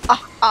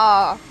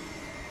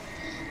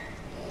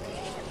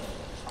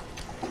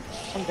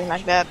 Something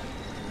like that.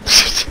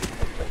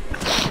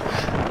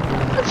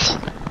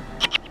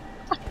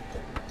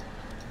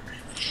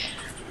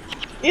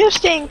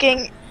 Just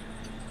thinking,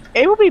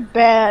 it would be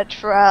bad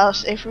for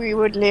us if we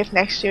would live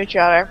next to each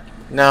other.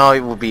 No,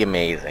 it would be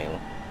amazing.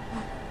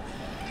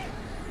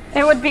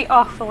 It would be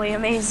awfully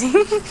amazing.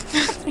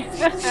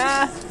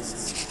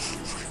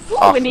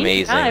 Ooh, we need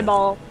Amazing. an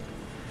eyeball.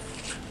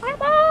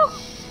 Eyeball!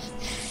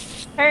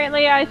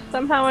 Apparently I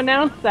somehow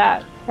announced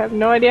that. I have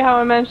no idea how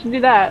I managed to do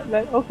that,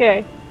 but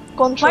okay.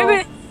 Control.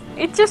 Maybe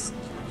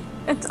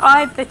it's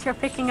odd that you're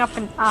picking up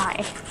an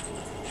eye.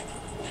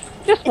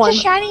 Just It's one. a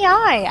shiny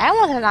eye. I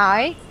want an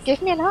eye.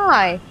 Give me an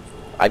eye.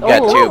 I've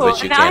got Oh, two,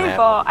 but you an can't have.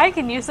 eyeball. I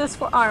can use this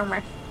for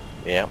armor.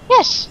 Yeah.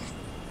 Yes.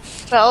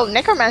 Well,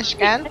 Necromancer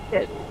can.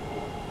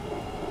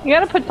 You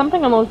gotta put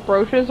something on those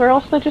brooches, or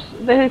else they just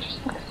look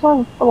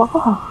so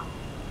blah.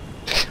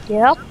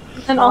 Yep.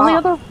 And all the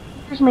other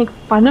workers make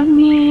fun of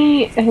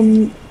me,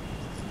 and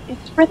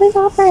it's really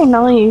not very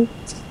nice.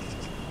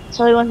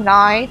 So you want an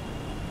eye?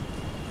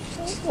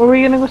 Are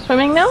we gonna go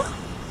swimming now?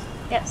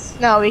 Yes.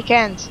 No, we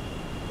can't.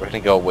 We're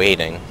gonna go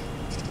wading.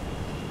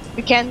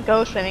 We can't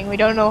go swimming. We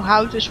don't know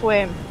how to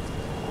swim.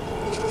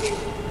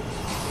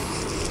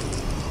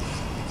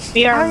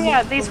 We are. Oh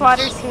yeah, these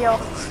waters heal.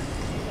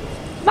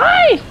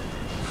 Nice!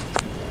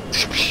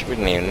 We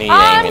didn't even need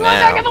I'm Amy going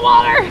back in now. the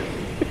water!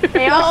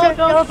 They also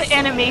kill the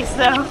enemies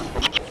though.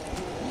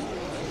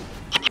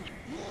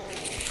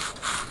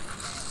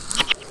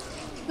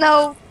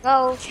 No,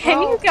 no.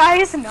 Can you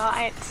guys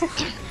not?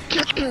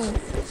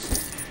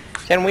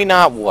 Can we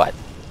not what?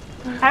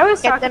 I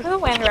was Get talking them- to the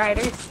Wind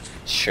Riders.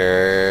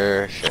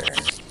 Sure.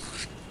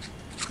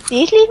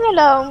 Please leave me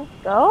alone.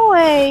 Go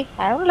away.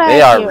 I don't like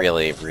They are you.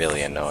 really,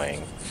 really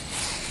annoying.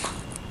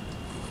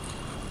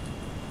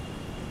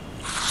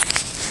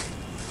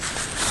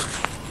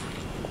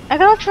 I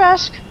don't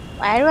trust.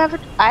 I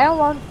don't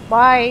want.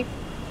 Why?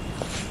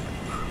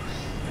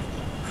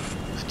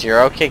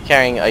 You're okay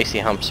carrying icy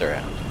humps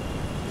around.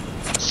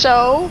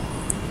 So,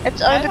 it's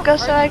I only don't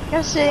because I argue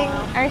can sing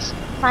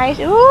with my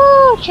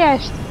ooh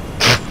chest.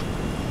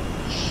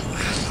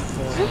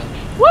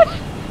 What?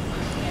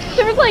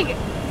 There was like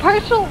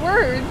partial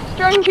words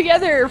strung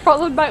together,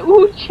 followed by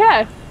ooh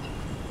chest.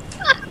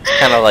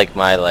 Kind of like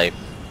my life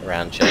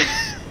around chest.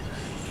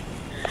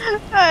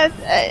 I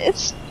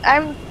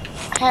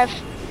have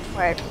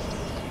what?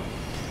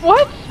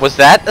 What? Was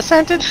that a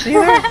sentence either?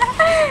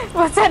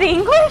 Was that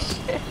English?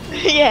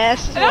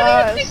 Yes, it I don't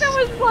even was. think that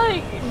was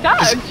like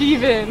Dutch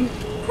even.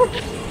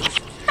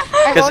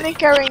 I'm 'Cause- only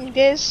carrying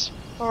this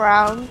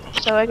around,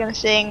 so I'm gonna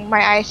sing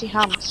my icy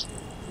humps.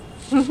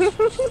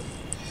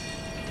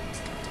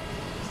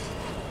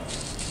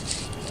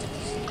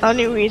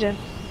 Only reason.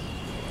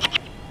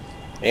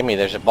 Amy,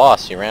 there's a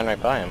boss. You ran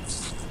right by him.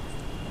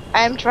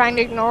 I'm trying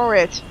to ignore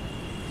it.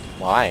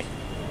 Why?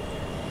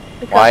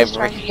 Because Why it's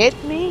trying to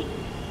hit me.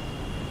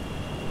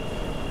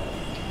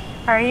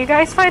 Are you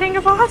guys fighting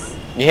a boss?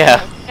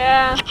 Yeah,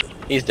 Yeah,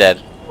 he's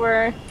dead.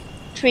 we're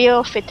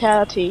Trio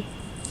fatality.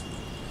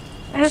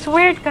 It's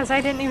weird because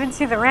I didn't even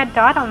see the red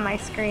dot on my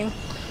screen.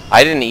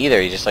 I didn't either.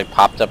 He just like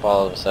popped up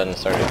all of a sudden and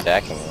started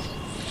attacking me.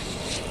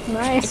 It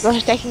Nice. was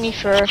attacking me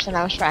first, and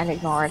I was trying to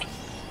ignore it.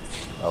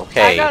 I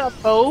Okay. got a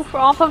bow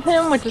off of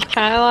him, which is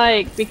kind of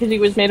like because he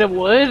was made of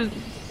wood.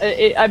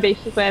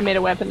 I made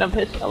a weapon of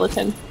his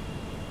skeleton.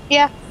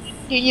 Yeah,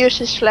 you use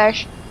his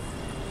flesh.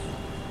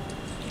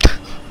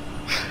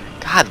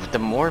 God, with the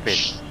morbid.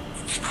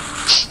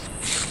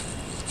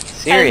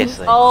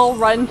 Seriously. And I'll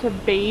run to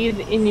bathe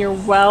in your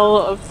well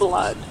of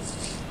blood.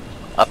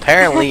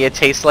 Apparently it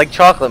tastes like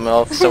chocolate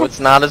milk, so it's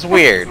not as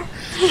weird.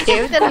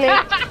 Give it a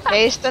lick.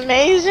 Tastes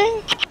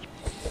amazing.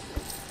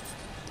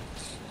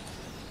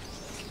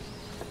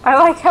 I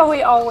like how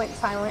we all went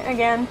silent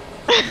again.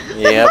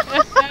 Yep.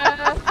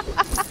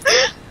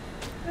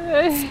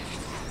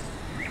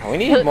 We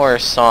need more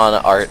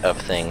Saune art of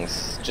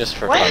things, just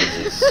for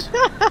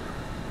funsies.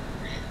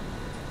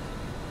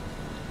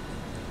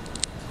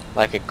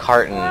 Like a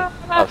carton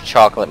of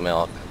chocolate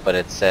milk, but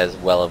it says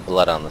well of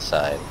blood on the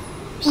side.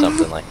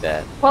 Something like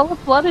that. Well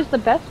of blood is the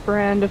best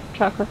brand of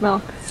chocolate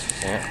milk.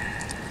 Yeah.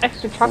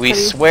 Extra chocolate. We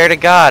swear to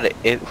God,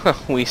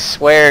 we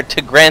swear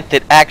to grant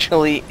it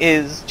actually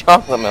is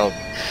chocolate milk.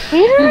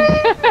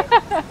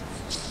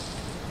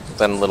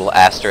 Then a little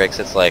asterisk,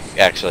 it's like,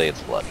 actually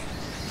it's blood.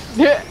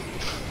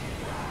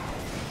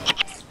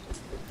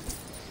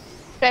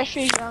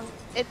 Especially young.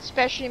 It's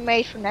specially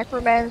made for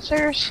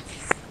necromancers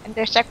and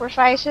their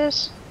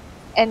sacrifices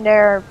and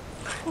their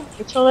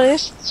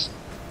ritualists.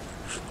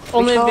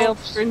 Only Because-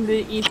 available during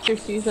the Easter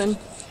season.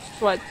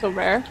 That's why it's so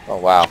rare. Oh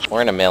wow,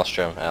 we're in a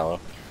maelstrom, Aloe.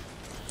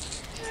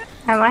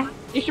 Am I?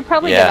 You should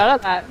probably Yeah. get out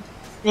of that.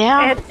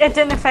 Yeah. It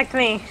didn't affect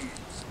me.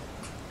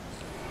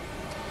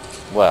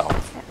 Well,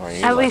 are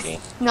you At lucky?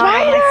 least not on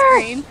my Spider!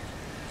 screen.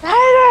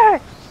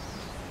 Spider!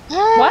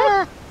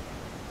 What?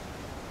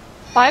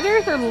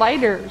 Spiders or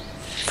lighters?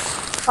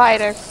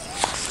 Spider.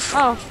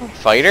 Oh,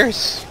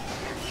 Fighters?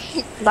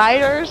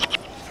 Lighters.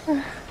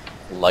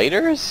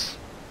 Lighters?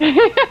 that's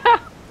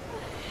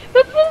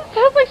what it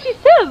sounds like she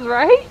says,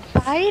 right?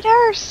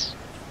 Spiders.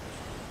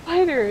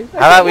 Spiders. How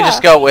about we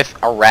just go with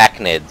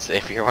arachnids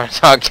if you're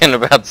talking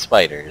about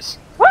spiders?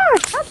 Wow,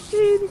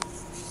 cutscene.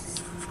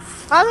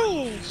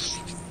 Mummies.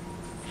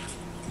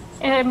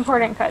 An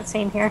important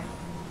cutscene here.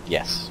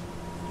 Yes.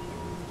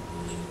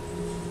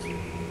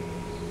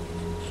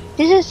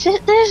 This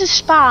is a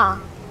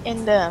spa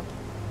in the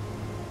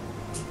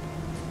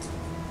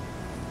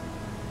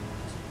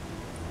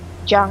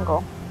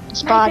jungle.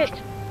 Spa. Make it.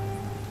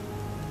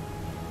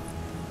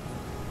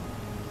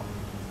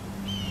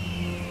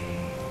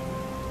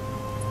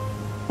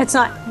 It's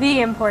not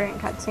the important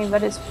cutscene,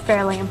 but it's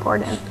fairly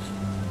important.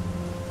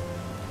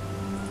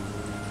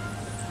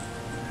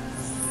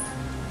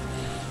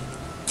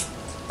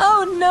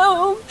 Oh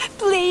no!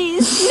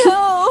 Please,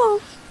 no!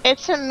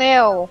 It's a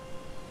mill.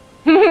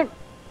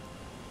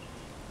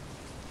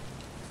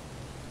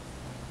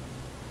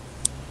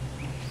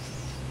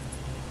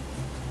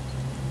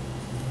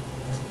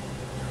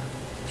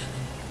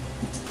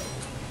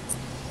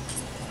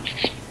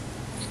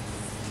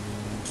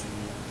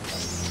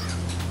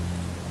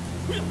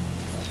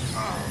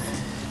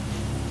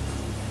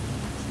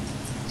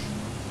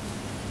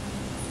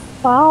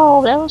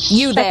 Wow, that was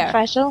You there.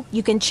 sacrificial.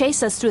 You can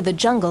chase us through the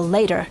jungle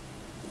later.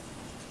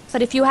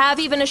 But if you have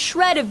even a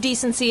shred of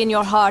decency in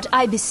your heart,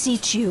 I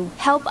beseech you,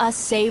 help us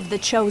save the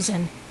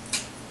Chosen.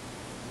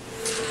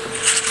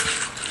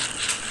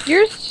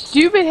 You're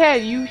stupid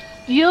head. You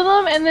steal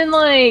them and then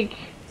like.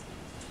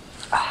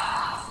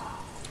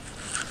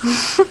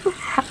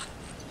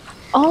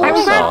 Oh, I'm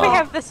glad we So-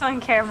 have this on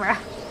camera.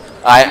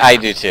 I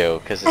do too,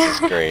 because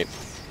this is great.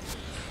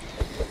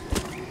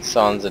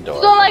 Saune's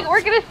adorable. so like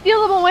we're gonna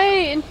steal them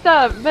away and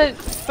stuff, but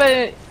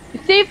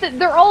save that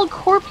they're all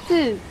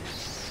corpses.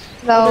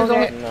 No,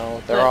 there's there-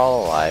 No, they're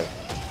all alive.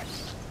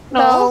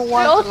 No they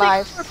one's all say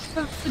alive. corpse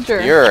of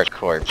Villager. You're a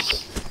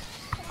corpse.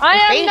 I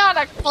Your am face- not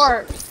a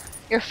corpse.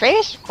 your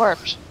face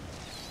corpse.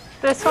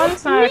 This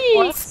one's not a Sweet.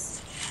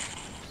 corpse.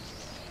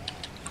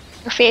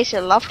 Your face is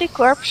a lovely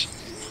corpse.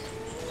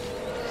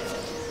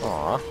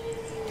 Aw.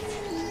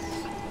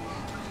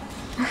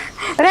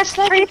 That's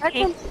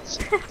creepy.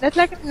 That's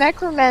like a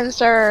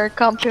necromancer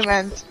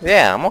compliment.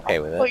 Yeah, I'm okay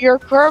with Oh, it. your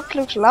corpse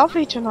looks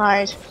lovely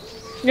tonight.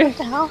 Yes. What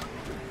the hell?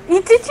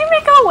 Did you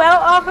make a well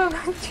off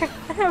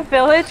of a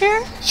villager?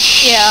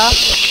 Yeah.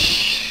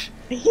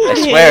 I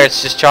swear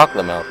it's just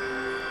chocolate milk.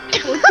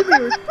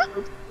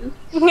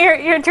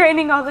 You're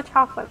draining all the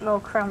chocolate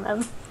milk from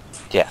them.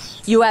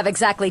 Yes. You have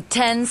exactly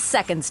 10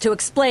 seconds to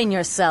explain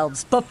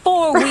yourselves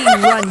before we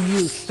run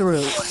you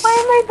through. Why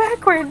am I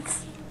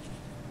backwards?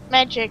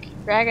 Magic,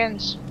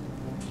 dragons,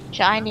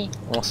 shiny.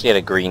 Unless you had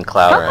a green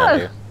cloud around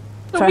you.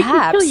 So we can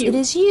Perhaps kill you. it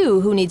is you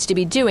who needs to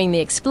be doing the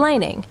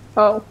explaining.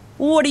 Oh.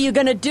 What are you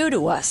gonna do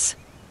to us?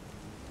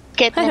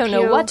 Kidnap I don't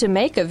know you. what to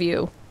make of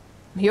you.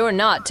 You're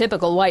not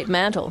typical White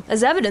Mantle,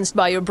 as evidenced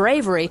by your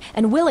bravery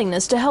and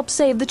willingness to help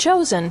save the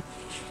Chosen.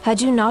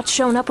 Had you not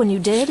shown up when you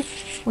did,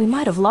 we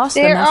might have lost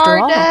They them after are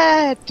all.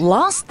 dead.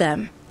 Lost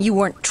them? You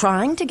weren't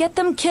trying to get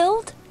them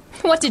killed?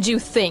 What did you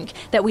think?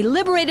 That we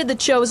liberated the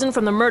Chosen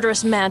from the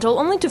murderous mantle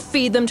only to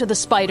feed them to the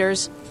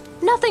spiders?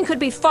 Nothing could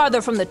be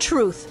farther from the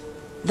truth.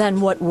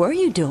 Then what were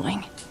you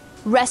doing?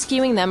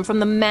 Rescuing them from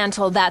the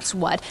mantle, that's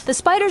what. The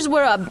spiders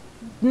were a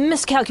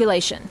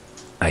miscalculation.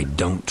 I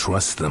don't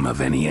trust them,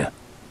 Avenia.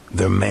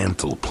 They're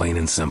mantle, plain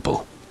and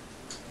simple.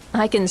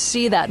 I can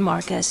see that,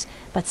 Marcus.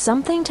 But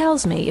something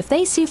tells me if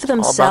they see for about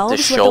the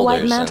themselves what the White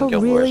shoulders in Mantle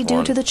Guild really Wars do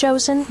 1. to the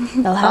Chosen,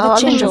 they'll have Oh, a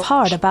change the of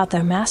heart about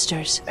their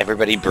masters.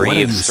 Everybody What are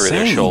you breathes through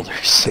their saying?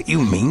 shoulders. That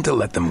you mean to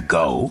let them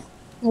go?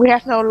 We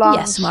have no lungs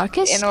Yes,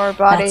 Marcus. in our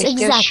bodies, That's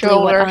just exactly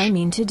shoulders. what I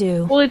mean to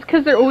do. Well, it's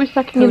because they're always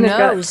sucking Who in their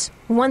guts. knows?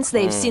 Once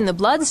they've seen the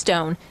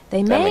Bloodstone,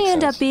 they That may makes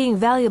end sense. up being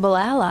valuable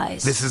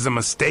allies. This is a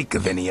mistake,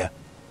 Avenia.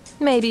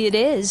 Maybe it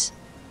is.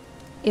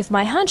 If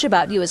my hunch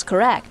about you is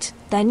correct,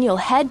 then you'll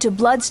head to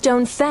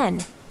Bloodstone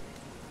Fen.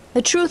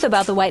 The truth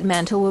about the White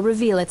Mantle will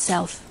reveal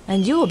itself,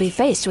 and you will be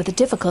faced with a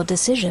difficult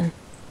decision.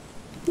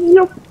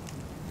 Nope.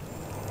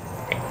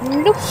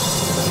 Nope.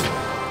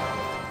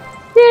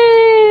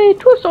 Yay!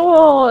 2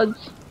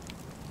 swords!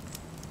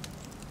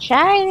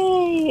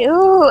 Shiny!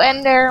 Ooh,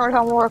 and there are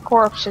some more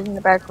corpses in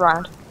the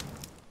background.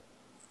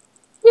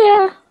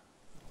 Yeah.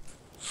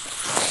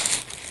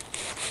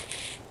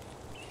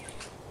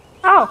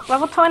 Oh,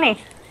 level 20.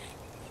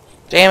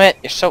 Damn it!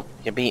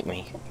 You beat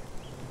me.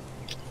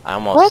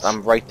 What?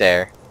 I'm right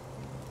there.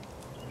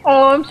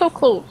 Oh, I'm so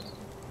close.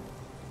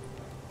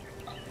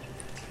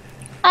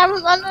 I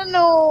don't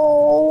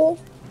know.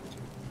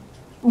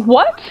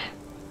 What?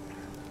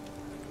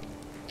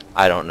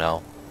 I don't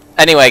know.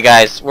 Anyway,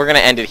 guys, we're gonna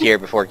end it here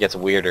before it gets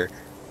weirder,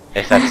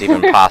 if that's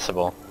even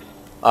possible.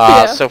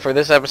 Yeah. So for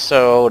this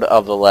episode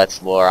of the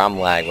Let's Lore, I'm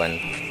Lagwin.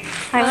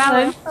 I'm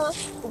Alan.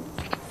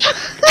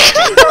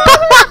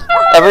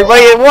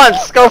 Everybody at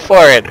once, go for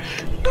it!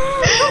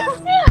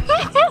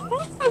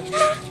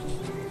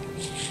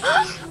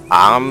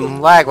 I'm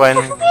Lagwin.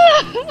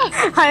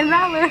 I'm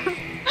Alan.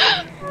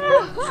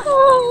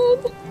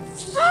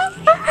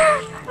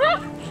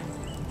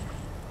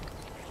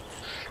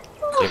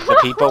 Give the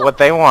people what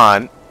they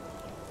want.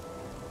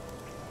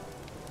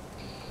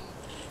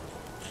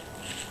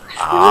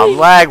 I'm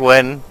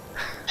Lagwin.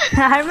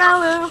 I'm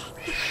Alan.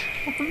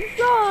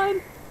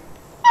 God.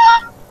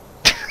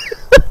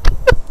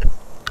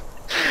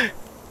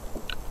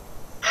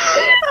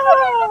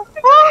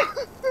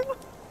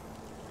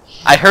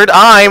 I heard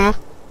I'm.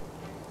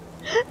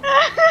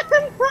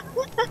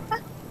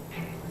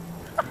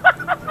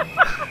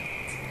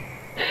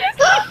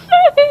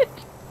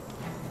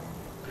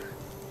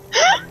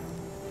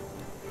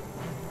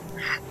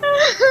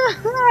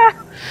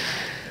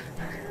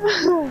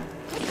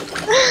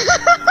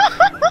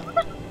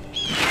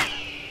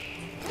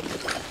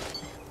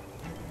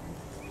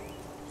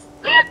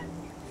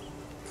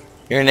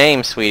 Your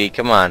name, sweetie.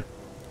 Come on.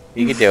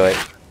 You can do it.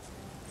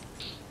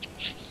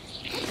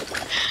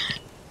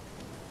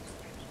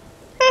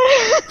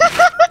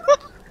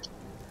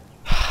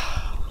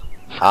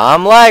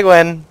 I'm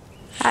Lagwin.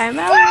 I'm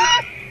Alan.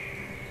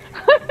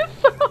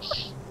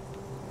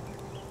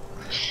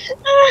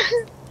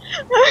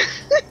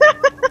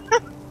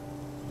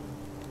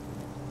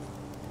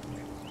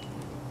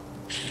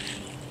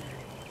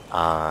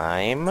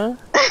 I'm...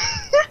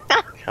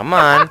 Come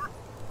on.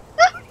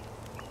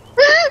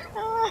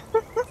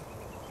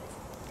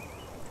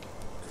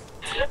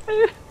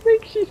 I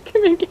think she's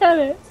gonna get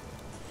it.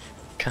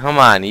 Come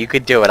on, you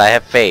could do it. I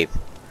have faith.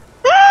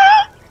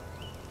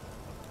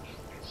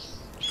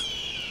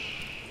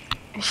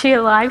 Is she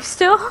alive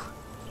still?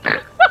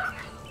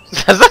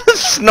 Is that a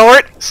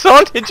snort?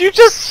 Son, did you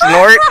just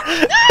snort?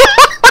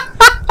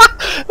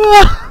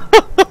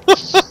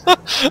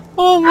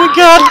 Oh my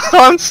god,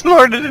 Son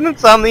snorted and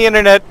it's on the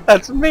internet.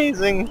 That's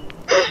amazing.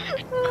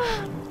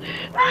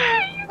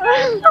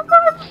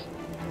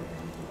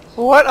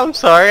 What? I'm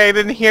sorry, I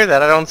didn't hear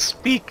that. I don't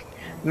speak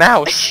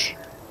mouse.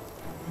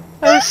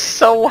 That was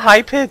so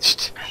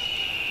high-pitched.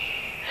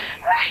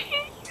 I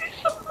hate you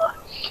so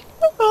much.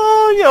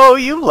 Oh, yo,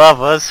 you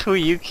love us. Who are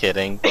you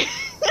kidding?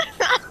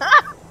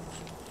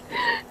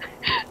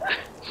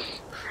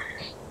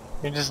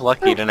 You're just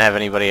lucky you didn't have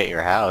anybody at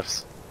your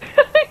house.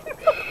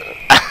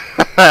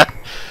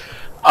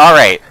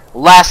 Alright,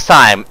 last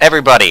time.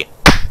 Everybody,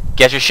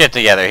 get your shit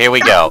together. Here we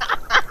go.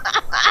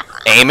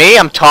 Amy,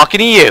 I'm talking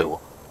to you.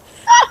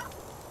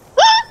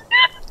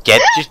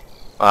 Get your...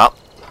 Well,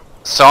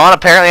 Saune,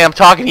 apparently I'm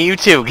talking to you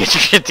too. Get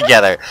your shit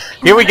together.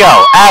 Here we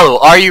go. Owl,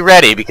 are you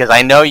ready? Because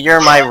I know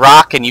you're my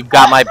rock and you've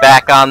got my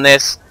back on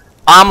this.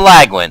 I'm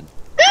Lagwin.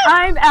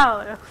 I'm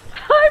Alice.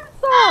 I'm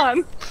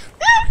Saune.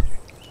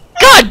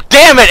 God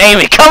damn it,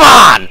 Amy, come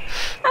on!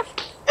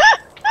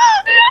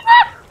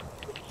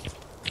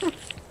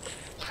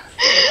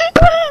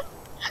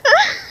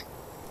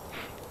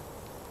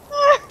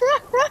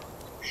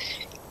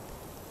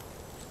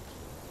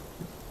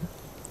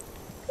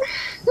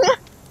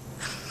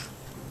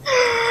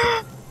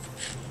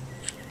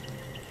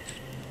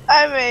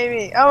 I'm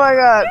Amy. Oh my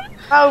god.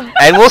 Oh,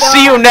 And we'll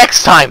see you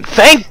next time.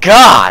 Thank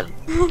God!